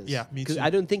favorite actors. Yeah, me 'Cause too. I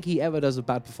don't think he ever does a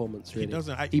bad performance. He Really,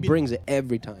 doesn't. I He mean, brings it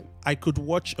every time. I could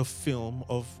watch a film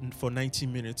for 90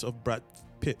 minutes of Brad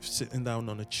Pitt sitting down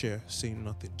on a chair saying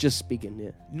nothing. Just speaking. Yeah.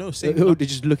 No, saying Oh, nothing.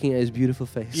 just looking at his beautiful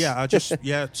face. Yeah, I just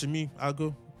to me, I'll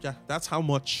go. Yeah, that's how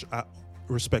much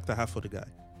respect I have for the guy.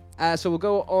 So we'll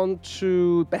go on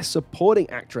to Best Supporting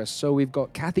Actress. So we've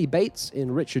got Kathy Bates in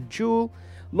Richard Jewell,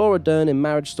 Laura Dern in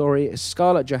Marriage Story,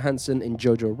 Scarlett Johansson in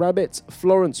Jojo Rabbit,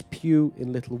 Florence Pugh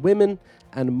in Little Women,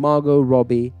 and Margot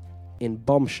Robbie in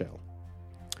Bombshell.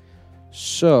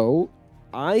 So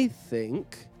I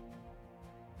think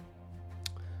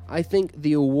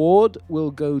the award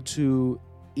will go to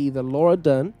either Laura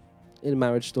Dern in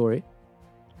Marriage Story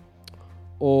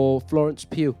or Florence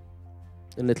Pugh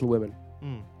in Little Women.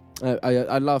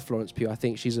 I love Florence Pugh. I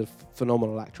think she's a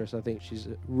phenomenal actress. I think she's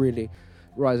a really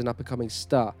rising up and coming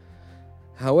star.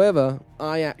 However,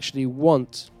 I actually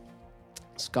want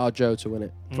ScarJo to win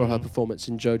it for her performance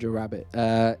in Jojo Rabbit.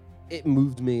 It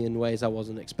moved me in ways I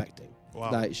wasn't expecting.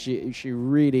 Wow. Like she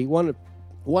really one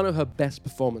of her best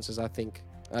performances, I think.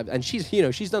 And she's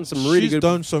done some really She's good.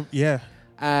 done some. Yeah.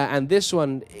 And this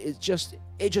one, it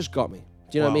just got me.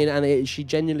 Do you know what I mean? And she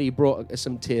genuinely brought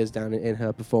some tears down in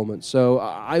her performance. So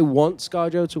I want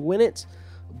ScarJo to win it,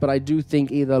 but I do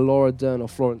think either Laura Dern or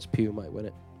Florence Pugh might win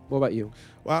it. What about you?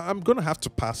 Well, I'm gonna have to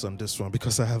pass on this one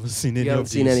because I haven't seen any You haven't of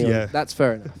seen these. anyone. Yeah. That's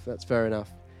fair enough. That's fair enough.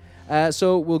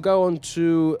 So we'll go on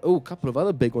to a couple of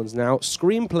other big ones now.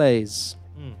 Screenplays.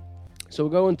 So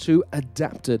we'll go on to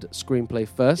adapted screenplay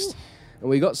first. And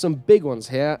we got some big ones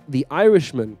here. The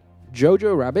Irishman,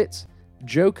 Jojo Rabbit,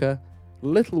 Joker,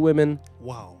 Little Women,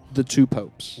 Wow. The Two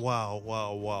Popes.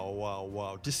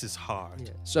 Wow. This is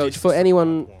hard. So This for is a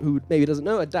anyone hard one. who maybe doesn't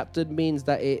know, adapted means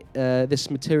that this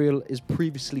material is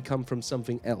previously come from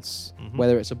something else,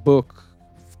 whether it's a book,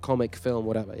 comic, film,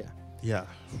 whatever. Yeah. Yeah.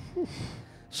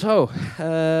 So,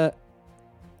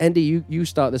 Andy, you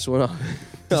start this one off.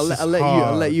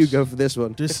 I'll let you go for this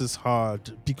one. This is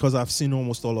hard because I've seen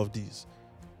almost all of these.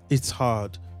 It's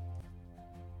hard.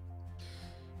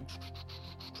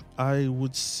 I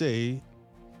would say.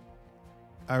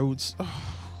 I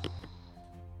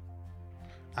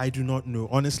do not know.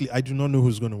 Honestly, I do not know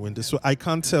who's going to win this. So I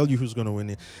can't tell you who's going to win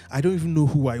it. I don't even know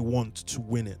who I want to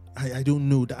win it. I don't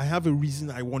know. I have a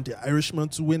reason I want the Irishman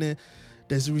to win it.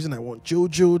 There's a reason I want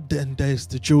Jojo. Then there's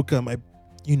the Joker.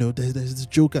 There's the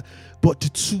Joker. But The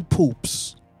Two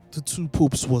Popes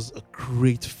was a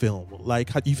great film. Like,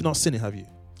 you've not seen it, have you?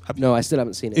 No, I still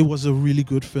haven't seen it. It was a really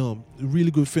good film.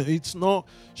 It's not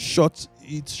shot.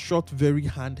 It's shot very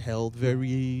handheld,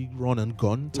 very run and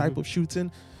gun type of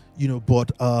shooting,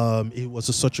 But it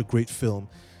was such a great film.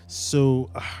 So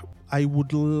I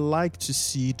would like to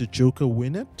see the Joker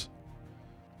win it,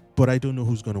 but I don't know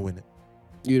who's going to win it.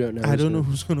 You don't know. I don't know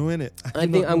who's going to win it. I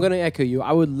think I'm going to echo you.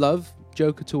 I would love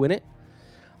Joker to win it.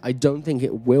 I don't think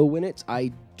it will win it.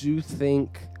 I do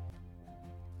think.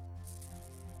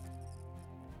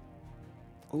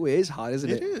 Oh, it is hard, isn't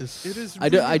it? It is. It is.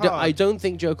 I don't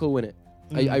think Joker will win it.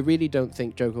 I really don't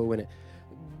think Joker will win it.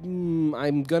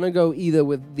 I'm gonna go either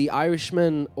with The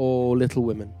Irishman or Little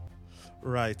Women.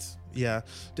 Right. Yeah.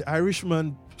 The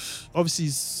Irishman, obviously,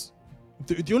 is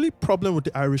the only problem with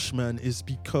The Irishman is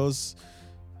because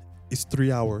it's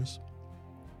 3 hours.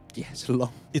 Yeah, it's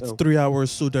long. It's film. 3 hours,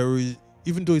 so there is,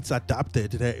 even though it's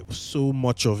adapted, so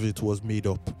much of it was made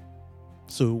up.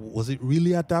 So was it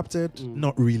really adapted?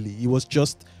 Not really. It was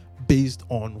just based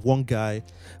on one guy.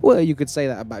 Well, you could say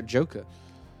that about Joker.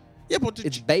 Yeah, but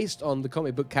It's based on the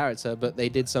comic book character, but they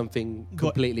did something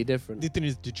completely different. the thing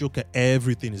is, the Joker,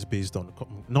 everything is based on,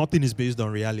 nothing is based on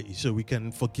reality, so we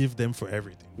can forgive them for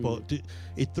everything. But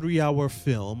a 3 hour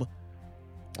film,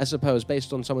 I suppose,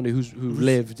 based on someone who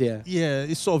lived, yeah. yeah,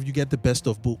 it's sort of, you get the best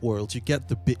of both worlds. You get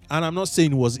the bit, and I'm not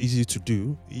saying it was easy to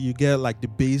do. You get like the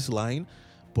baseline,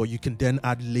 but you can then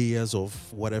add layers of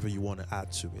whatever you want to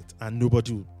add to it, and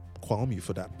nobody will qualm you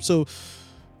for that. So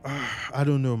I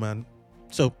don't know, man.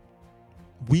 So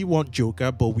we want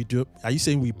Joker, but we do. Are you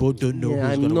saying we both don't know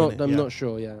who's going to win it? I'm not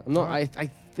sure. Yeah, I'm not. I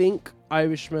think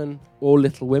Irishman or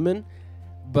Little Women,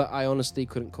 but I honestly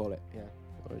couldn't call it. Yeah.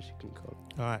 or as you can call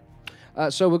it. All right.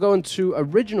 So we're going to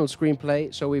original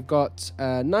screenplay. So we've got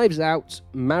Knives Out,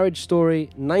 Marriage Story,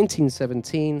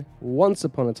 1917, Once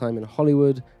Upon a Time in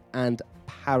Hollywood, and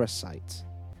Parasite.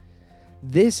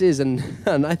 This is and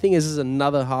I think this is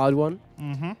another hard one.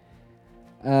 Mm-hmm.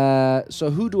 So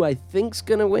who do I think's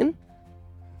gonna win?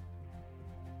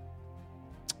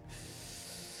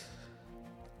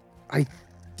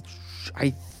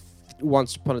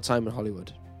 Once Upon a Time in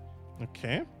Hollywood.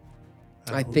 Okay.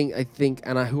 I think,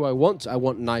 and who I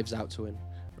want Knives Out to win.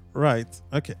 Right.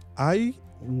 Okay. I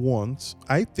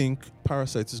think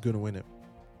Parasite is going to win it.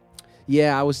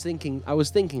 Yeah, I was thinking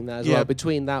that as well.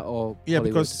 Between that or Hollywood.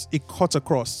 Because it cuts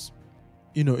across.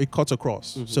 It cuts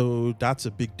across. Mhm. So that's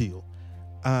a big deal.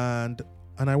 And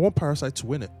I want Parasite to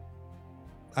win it.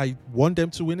 I want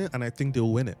them to win it, and I think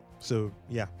they'll win it. So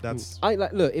yeah, that's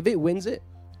look, if it wins it,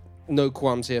 no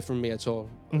qualms here from me at all.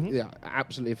 Mhm. Yeah,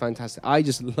 absolutely fantastic. I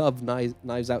just love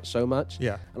Knives Out so much.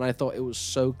 yeah. And I thought it was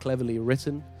so cleverly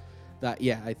written that,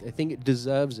 yeah, I think it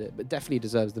deserves it, but definitely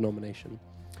deserves the nomination.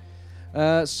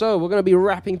 So we're going to be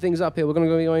wrapping things up here. We're going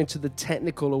to be going to the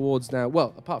technical awards now.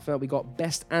 Well, apart from that, we got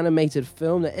Best Animated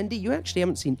Film. Now, Andy, you actually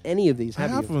haven't seen any of these, I have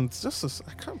you? haven't.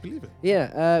 I can't believe it.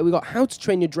 Yeah, we got How to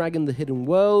Train Your Dragon, The Hidden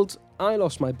World, I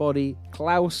Lost My Body,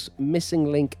 Klaus,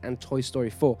 Missing Link, and Toy Story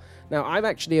 4. Now, I've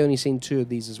actually only seen 2 of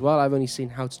these as well. I've only seen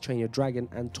How to Train Your Dragon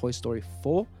and Toy Story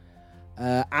 4.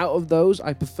 Out of those,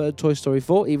 I preferred Toy Story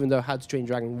 4, even though How to Train Your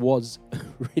Dragon was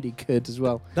really good as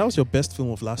well. That was your best film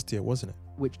of last year, wasn't it?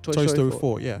 Which Toy Story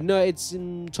 4, yeah. No, it's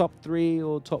in top 3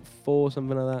 or top 4,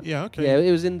 something like that. Yeah, okay. Yeah, it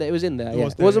was in there. It was in there. It Yeah.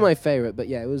 was It there, wasn't yeah. my favorite, but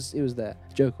yeah, it was there.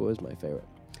 Joker was my favorite.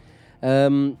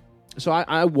 So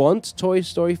I want Toy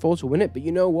Story 4 to win it, but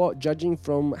you know what? Judging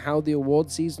from how the award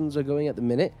seasons are going at the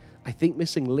minute, I think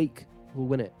Missing Link will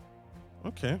win it.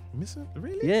 Okay. Missing?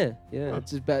 Really? Yeah. Huh.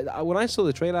 It's just, but when I saw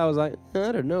the trailer, I was like,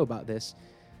 I don't know about this,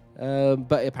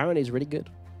 but apparently it's really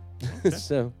good. Okay.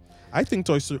 So I think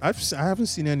Toy Story. I haven't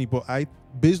seen any, but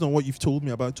based on what you've told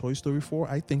me about Toy Story 4,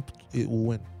 I think it will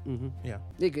win. mm-hmm. Yeah.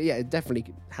 It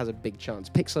definitely has a big chance.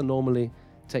 Pixar normally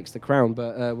takes the crown,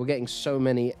 but we're getting so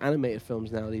many animated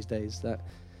films now these days that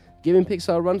giving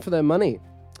Pixar a run for their money.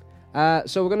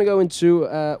 So we're going to go into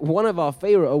one of our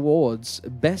favorite awards,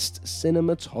 Best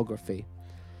Cinematography.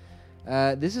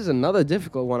 This is another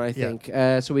difficult one, I think.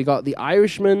 So we got The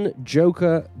Irishman,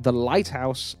 Joker, The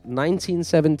Lighthouse,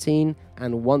 1917,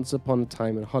 and Once Upon a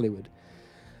Time in Hollywood.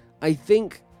 I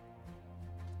think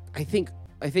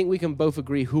we can both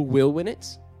agree who will win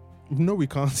it. No, we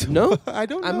can't. No? I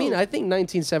don't know. I mean, I think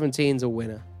 1917 is a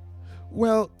winner.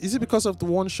 Well, is it because of the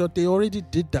one shot? They already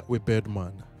did that with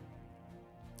Birdman.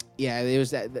 Yeah, it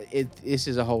was that. This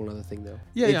is a whole other thing, though.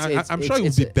 I'm sure it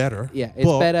would be better. Yeah, it's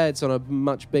better. It's on a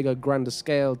much bigger, grander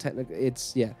scale.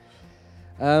 It's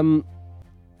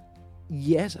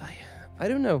yes, I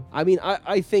don't know. I mean,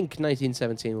 I think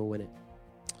 1917 will win it.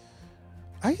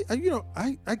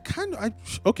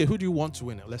 Okay, who do you want to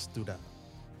win it? Let's do that.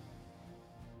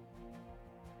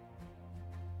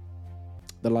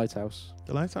 The Lighthouse.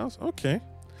 The Lighthouse? Okay.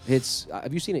 It's.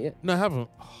 Have you seen it yet? No, I haven't.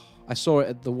 I saw it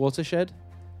at the Watershed.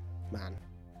 Man.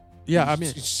 Yeah, I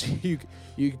mean,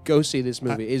 you go see this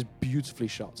movie. It is beautifully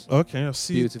shot. okay, I'll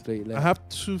see. Beautifully. I have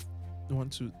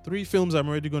 3 films I'm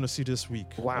already going to see this week.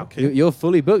 Wow. Okay. You're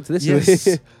fully booked this Yes.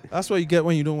 week. That's what you get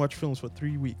when you don't watch films for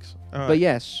 3 weeks. All right. But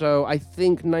yes, so I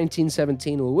think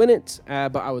 1917 will win it,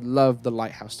 but I would love The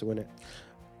Lighthouse to win it.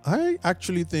 I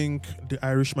actually think The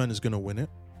Irishman is going to win it.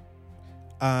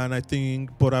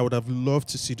 But I would have loved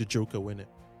to see the Joker win it.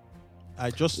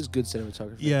 It's good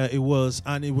cinematography. Yeah, it was.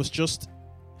 And it was just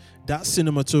that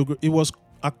cinematography. It was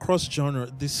across genre.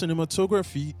 The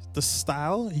cinematography, the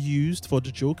style used for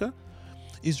the Joker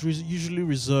is usually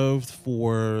reserved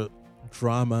for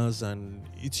dramas, and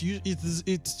it's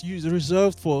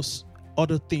reserved for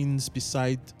other things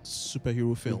besides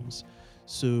superhero films.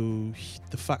 So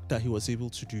the fact that he was able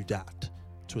to do that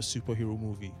to a superhero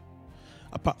movie,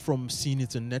 apart from seeing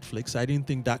it on Netflix, I didn't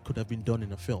think that could have been done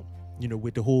in a film.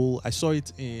 With the whole, I saw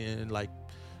it in like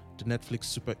the Netflix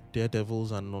Super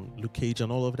Daredevils and on Luke Cage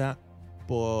and all of that,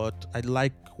 but I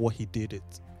like how he did it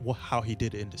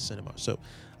in the cinema. So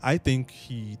I think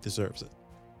he deserves it.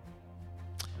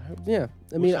 Yeah,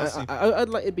 I mean, shall see. I'd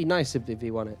like. It'd be nice if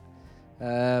he won it,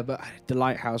 but The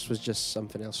Lighthouse was just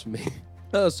something else for me.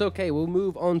 Oh, it's okay. We'll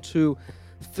move on to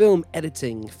film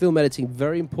editing. Film editing,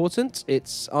 very important.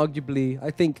 It's arguably,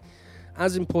 I think,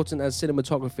 as important as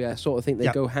cinematography. I sort of think they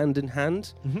go hand in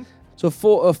hand. Mm-hmm. So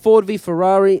for Ford v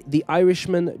Ferrari, The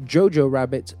Irishman, Jojo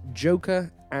Rabbit,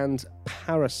 Joker, and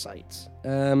Parasite.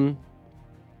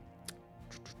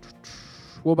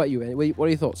 What about you, Andy? What are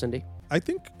your thoughts, Andy? I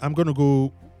think I'm going to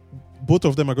go both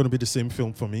of them are going to be the same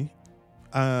film for me,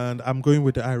 and I'm going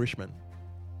with The Irishman.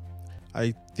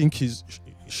 I think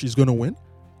she's going to win,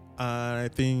 and I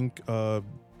think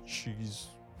she's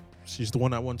the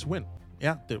one I want to win.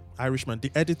 Yeah, The Irishman.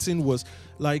 The editing was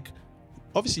like,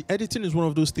 obviously, editing is one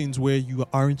of those things where you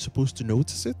aren't supposed to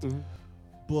notice it. Mm-hmm.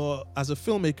 But as a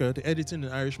filmmaker, the editing in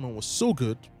Irishman was so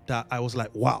good that I was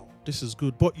like, wow, this is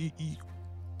good. But you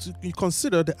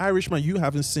consider The Irishman, you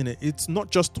haven't seen it. It's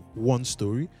not just one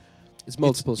story. It's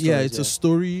multiple stories. Yeah, it's a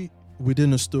story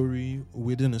within a story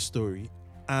within a story.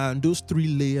 And those 3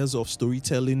 layers of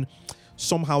storytelling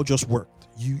somehow just worked.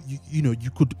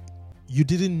 You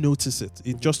didn't notice it.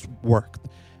 It just worked.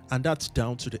 And that's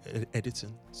down to the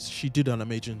editing. She did an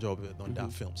amazing job on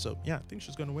that film. So, yeah, I think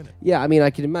she's going to win it. Yeah, I mean, I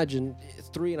can imagine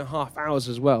 3.5 hours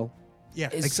as well. Yeah,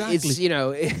 Exactly.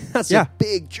 exactly. That's a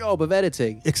big job of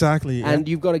editing. Exactly. Yeah. And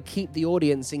you've got to keep the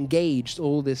audience engaged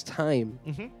all this time.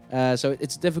 So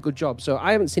it's a difficult job. So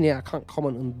I haven't seen it. I can't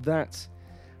comment on that.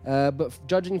 But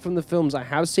judging from the films, I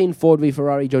have seen Ford v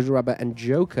Ferrari, Jojo Rabbit, and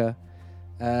Joker.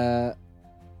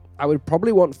 I would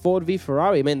probably want Ford v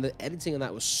Ferrari. I mean, the editing on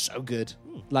that was so good.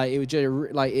 Like it was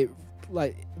just,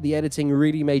 like the editing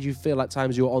really made you feel at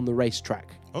times you were on the racetrack.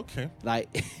 Okay.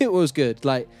 Like it was good.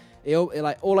 Like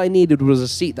all I needed was a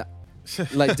seat that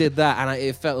like did that, and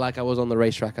it felt like I was on the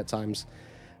racetrack at times.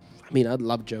 I mean, I'd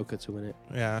love Joker to win it.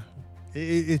 Yeah.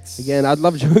 It's Again, I'd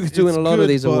love Joker to win a lot of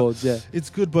these awards. Yeah. It's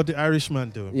good, but The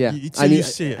Irishman, though. Yeah. I need to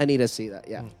see it. I need to see that.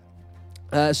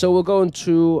 Yeah. So we'll go on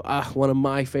to one of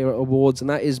my favorite awards, and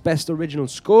that is Best Original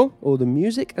Score, or the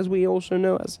music, as we also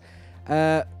know as.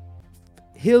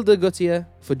 Hilda Gutierrez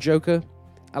for Joker,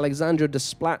 Alexandra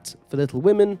Desplat for Little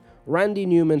Women, Randy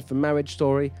Newman for Marriage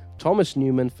Story, Thomas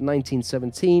Newman for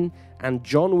 1917, and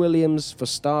John Williams for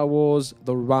Star Wars: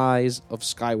 The Rise of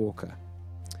Skywalker.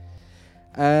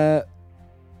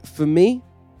 For me,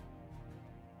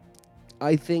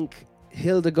 I think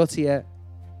Hilda Gutierrez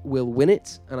will win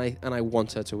it, and I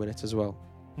want her to win it as well.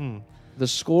 The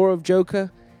score of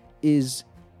Joker is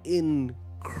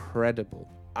incredible.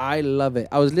 I love it.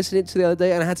 I was listening to it the other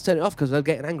day and I had to turn it off because I was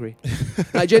getting angry.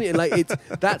 Like genuinely,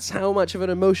 that's how much of an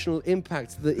emotional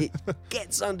impact that it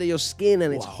gets under your skin,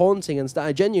 and it's haunting and stuff.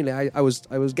 I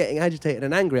was getting agitated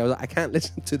and angry. I was like, I can't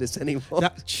listen to this anymore.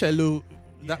 That cello,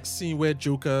 that scene where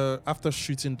Joker, after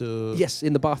shooting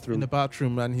in the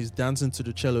bathroom, and he's dancing to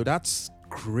the cello, that's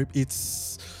grip.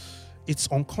 It's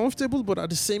uncomfortable, but at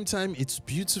the same time, it's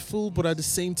beautiful. But at the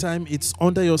same time, it's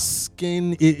under your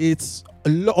skin. It's a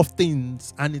lot of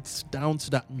things, and it's down to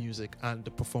that music and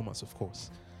the performance, of course.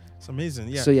 It's amazing.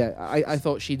 Yeah. So yeah, I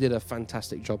thought she did a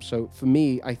fantastic job. So for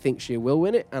me, I think she will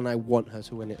win it, and I want her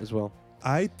to win it as well.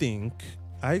 I think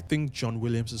John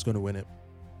Williams is going to win it.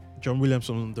 John Williams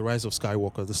on The Rise of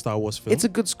Skywalker, the Star Wars film. It's a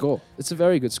good score. It's a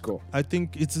very good score. I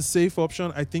think it's a safe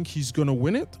option. I think he's going to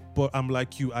win it, but I'm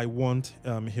like you. I want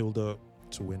Hilda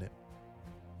to win it.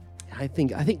 I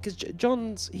think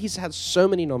because he's had so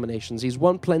many nominations. He's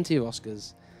won plenty of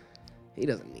Oscars. He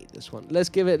doesn't need this one. Let's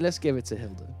give it to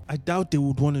Hilda. I doubt they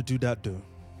would want to do that though.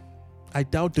 I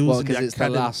doubt those. Well, because it's the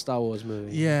last Star Wars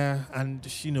movie. Yeah, and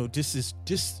this.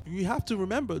 You have to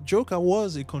remember, Joker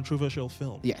was a controversial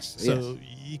film. Yes. So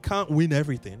you can't win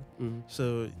everything. Mm-hmm.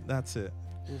 So that's it.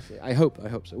 I hope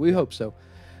so. We hope so.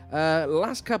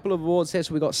 Last couple of awards here.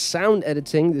 So we got sound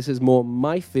editing. This is more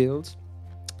my field.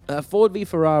 Ford v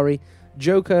Ferrari,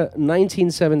 Joker,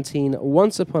 1917,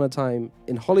 Once Upon a Time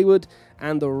in Hollywood,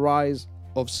 and The Rise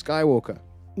of Skywalker.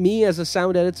 Me as a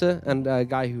sound editor and a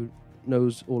guy who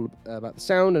knows all about the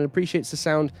sound and appreciates the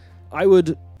sound,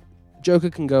 Joker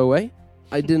can go away.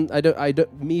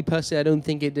 Me personally, I don't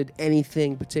think it did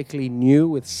anything particularly new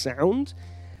with sound.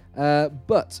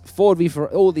 But Ford v for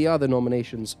all the other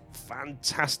nominations,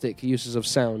 fantastic uses of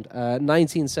sound.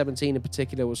 1917 in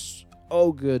particular was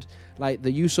so good, like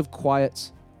the use of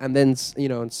quiet and then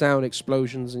and sound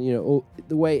explosions and all,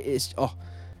 the way it's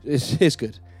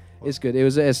good. It's good. It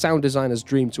was a sound designer's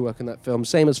dream to work in that film.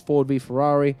 Same as Ford v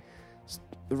Ferrari.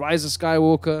 The Rise of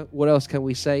Skywalker, what else can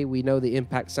we say? We know the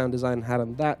impact sound design had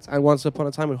on that. And Once Upon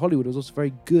a Time in Hollywood was also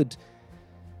very good.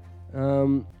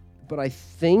 But I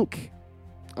think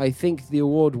the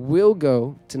award will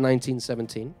go to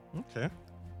 1917. Okay.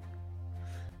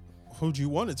 Who do you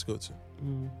want it to go to?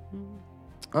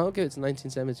 I'll give it to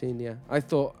 1917, yeah. I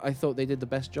thought they did the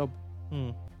best job.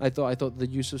 I thought the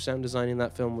use of sound design in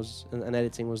that film and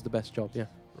editing was the best job, yeah.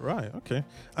 Right, okay.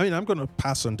 I mean, I'm going to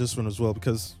pass on this one as well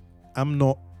because I'm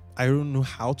not I don't know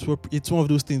how to. It's one of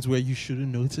those things where you shouldn't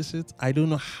notice it. I don't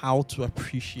know how to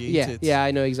appreciate it. Yeah,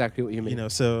 I know exactly what you mean. You know,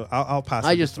 so I'll pass.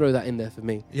 I just throw that in there for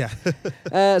me. Yeah.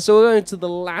 So we're going to the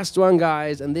last one,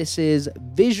 guys, and this is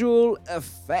visual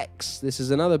effects. This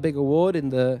is another big award in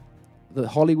the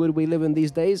Hollywood we live in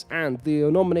these days, and the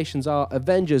nominations are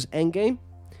Avengers: Endgame,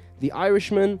 The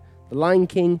Irishman, The Lion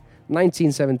King,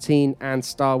 1917, and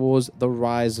Star Wars: The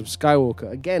Rise of Skywalker.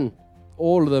 Again,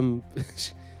 all of them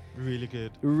Really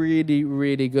good. really,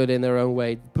 really good in their own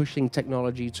way, pushing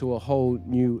technology to a whole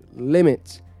new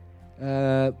limit.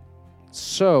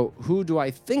 So, who do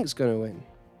I think's going to win?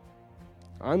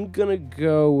 I'm going to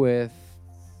go with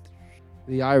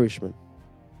The Irishman.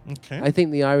 Okay. I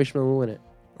think The Irishman will win it.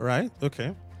 Right.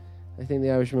 Okay. I think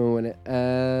The Irishman will win it.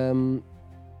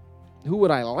 Who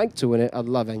would I like to win it? I'd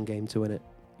love Endgame to win it.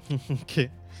 Okay.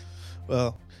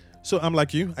 Well, so I'm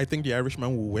like you. I think The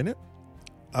Irishman will win it.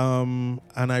 And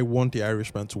I want The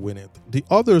Irishman to win it. The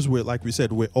others were, like we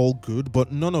said, were all good,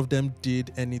 but none of them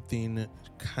did anything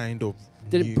kind of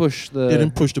Didn't new. push the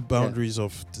Didn't push the boundaries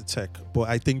of the tech. But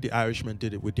I think The Irishman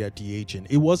did it with their de-aging.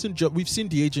 It wasn't just, we've seen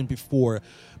de-aging before,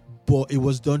 but it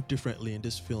was done differently in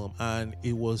this film, and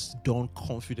it was done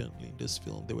confidently in this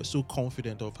film. They were so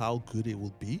confident of how good it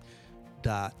would be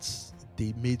that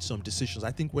they made some decisions.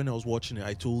 I think when I was watching it,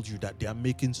 I told you that they are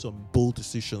making some bold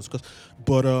decisions.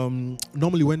 But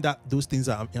normally when those things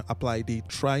are applied, they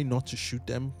try not to shoot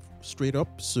them straight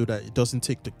up so that it doesn't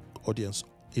take the audience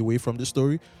away from the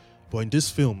story. But in this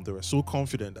film, they were so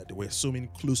confident that there were so many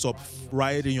close-up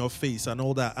right in your face and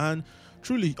all that. And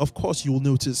truly, of course, you will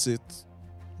notice it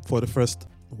for the first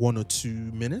 1 or 2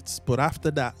 minutes. But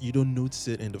after that, you don't notice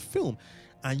it in the film.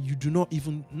 And you do not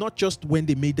even, not just when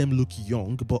they made them look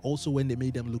young, but also when they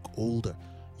made them look older.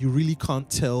 You really can't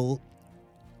tell.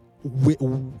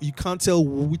 You can't tell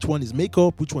which one is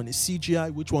makeup, which one is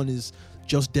CGI, which one is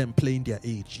just them playing their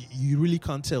age. You really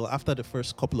can't tell after the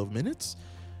first couple of minutes.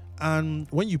 And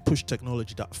when you push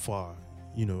technology that far,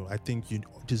 you know, I think you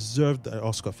deserve the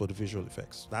Oscar for the visual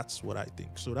effects. That's what I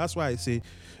think. So that's why I say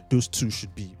those two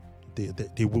should be.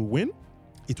 They will win.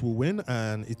 It will win,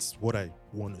 and it's what I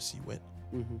want to see win.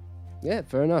 Mm-hmm. Yeah,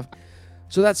 fair enough.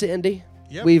 So that's it, Andy.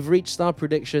 Yep. We've reached our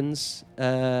predictions.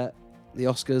 The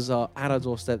Oscars are at our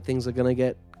doorstep. Things are going to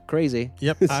get crazy.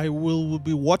 Yep, I will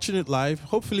be watching it live.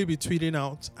 Hopefully, be tweeting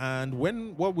out. And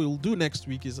what we'll do next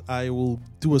week is I will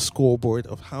do a scoreboard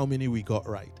of how many we got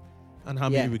right and how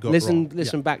many we got wrong.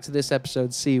 Listen back to this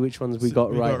episode. See which ones we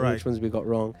got right and which ones we got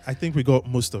wrong. I think we got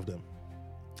most of them.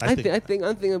 I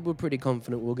think we're pretty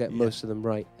confident we'll get most of them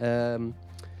right.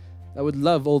 I would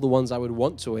love all the ones I would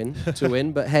want to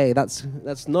win, but hey, that's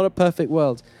not a perfect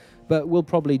world. But we'll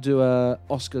probably do a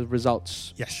Oscar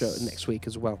results show next week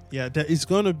as well. Yeah, it's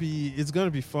gonna be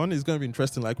fun. It's gonna be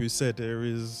interesting. Like we said, there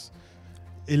is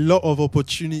a lot of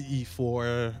opportunity for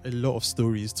a lot of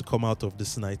stories to come out of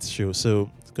this night's show.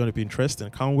 So it's gonna be interesting.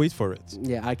 Can't wait for it.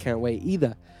 Yeah, I can't wait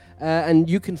either. And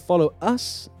you can follow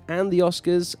us and the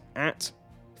Oscars at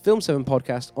Film 7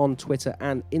 Podcast on Twitter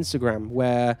and Instagram,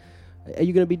 where are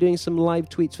you going to be doing some live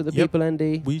tweets for the people,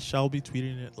 Andy? We shall be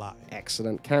tweeting it live.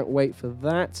 Excellent. Can't wait for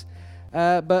that.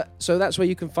 So that's where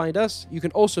you can find us. You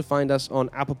can also find us on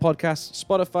Apple Podcasts,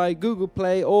 Spotify, Google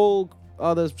Play, all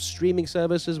other streaming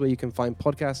services where you can find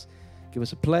podcasts. Give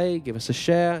us a play, give us a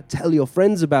share, tell your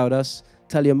friends about us,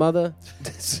 tell your mother,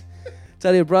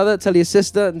 tell your brother, tell your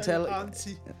sister, and tell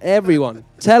auntie. Everyone.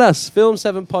 Tell us. Film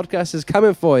 7 Podcast is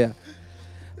coming for you.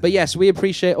 But yes, we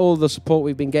appreciate all the support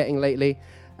we've been getting lately.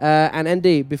 And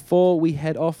Andy, before we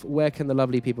head off, where can the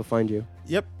lovely people find you?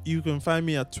 Yep, you can find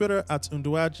me at Twitter at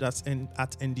Unduaj, that's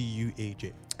at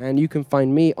NDUAJ. And you can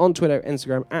find me on Twitter and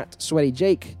Instagram at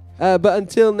SweatyJake. But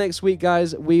until next week,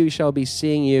 guys, we shall be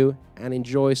seeing you, and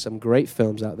enjoy some great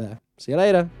films out there. See you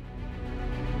later.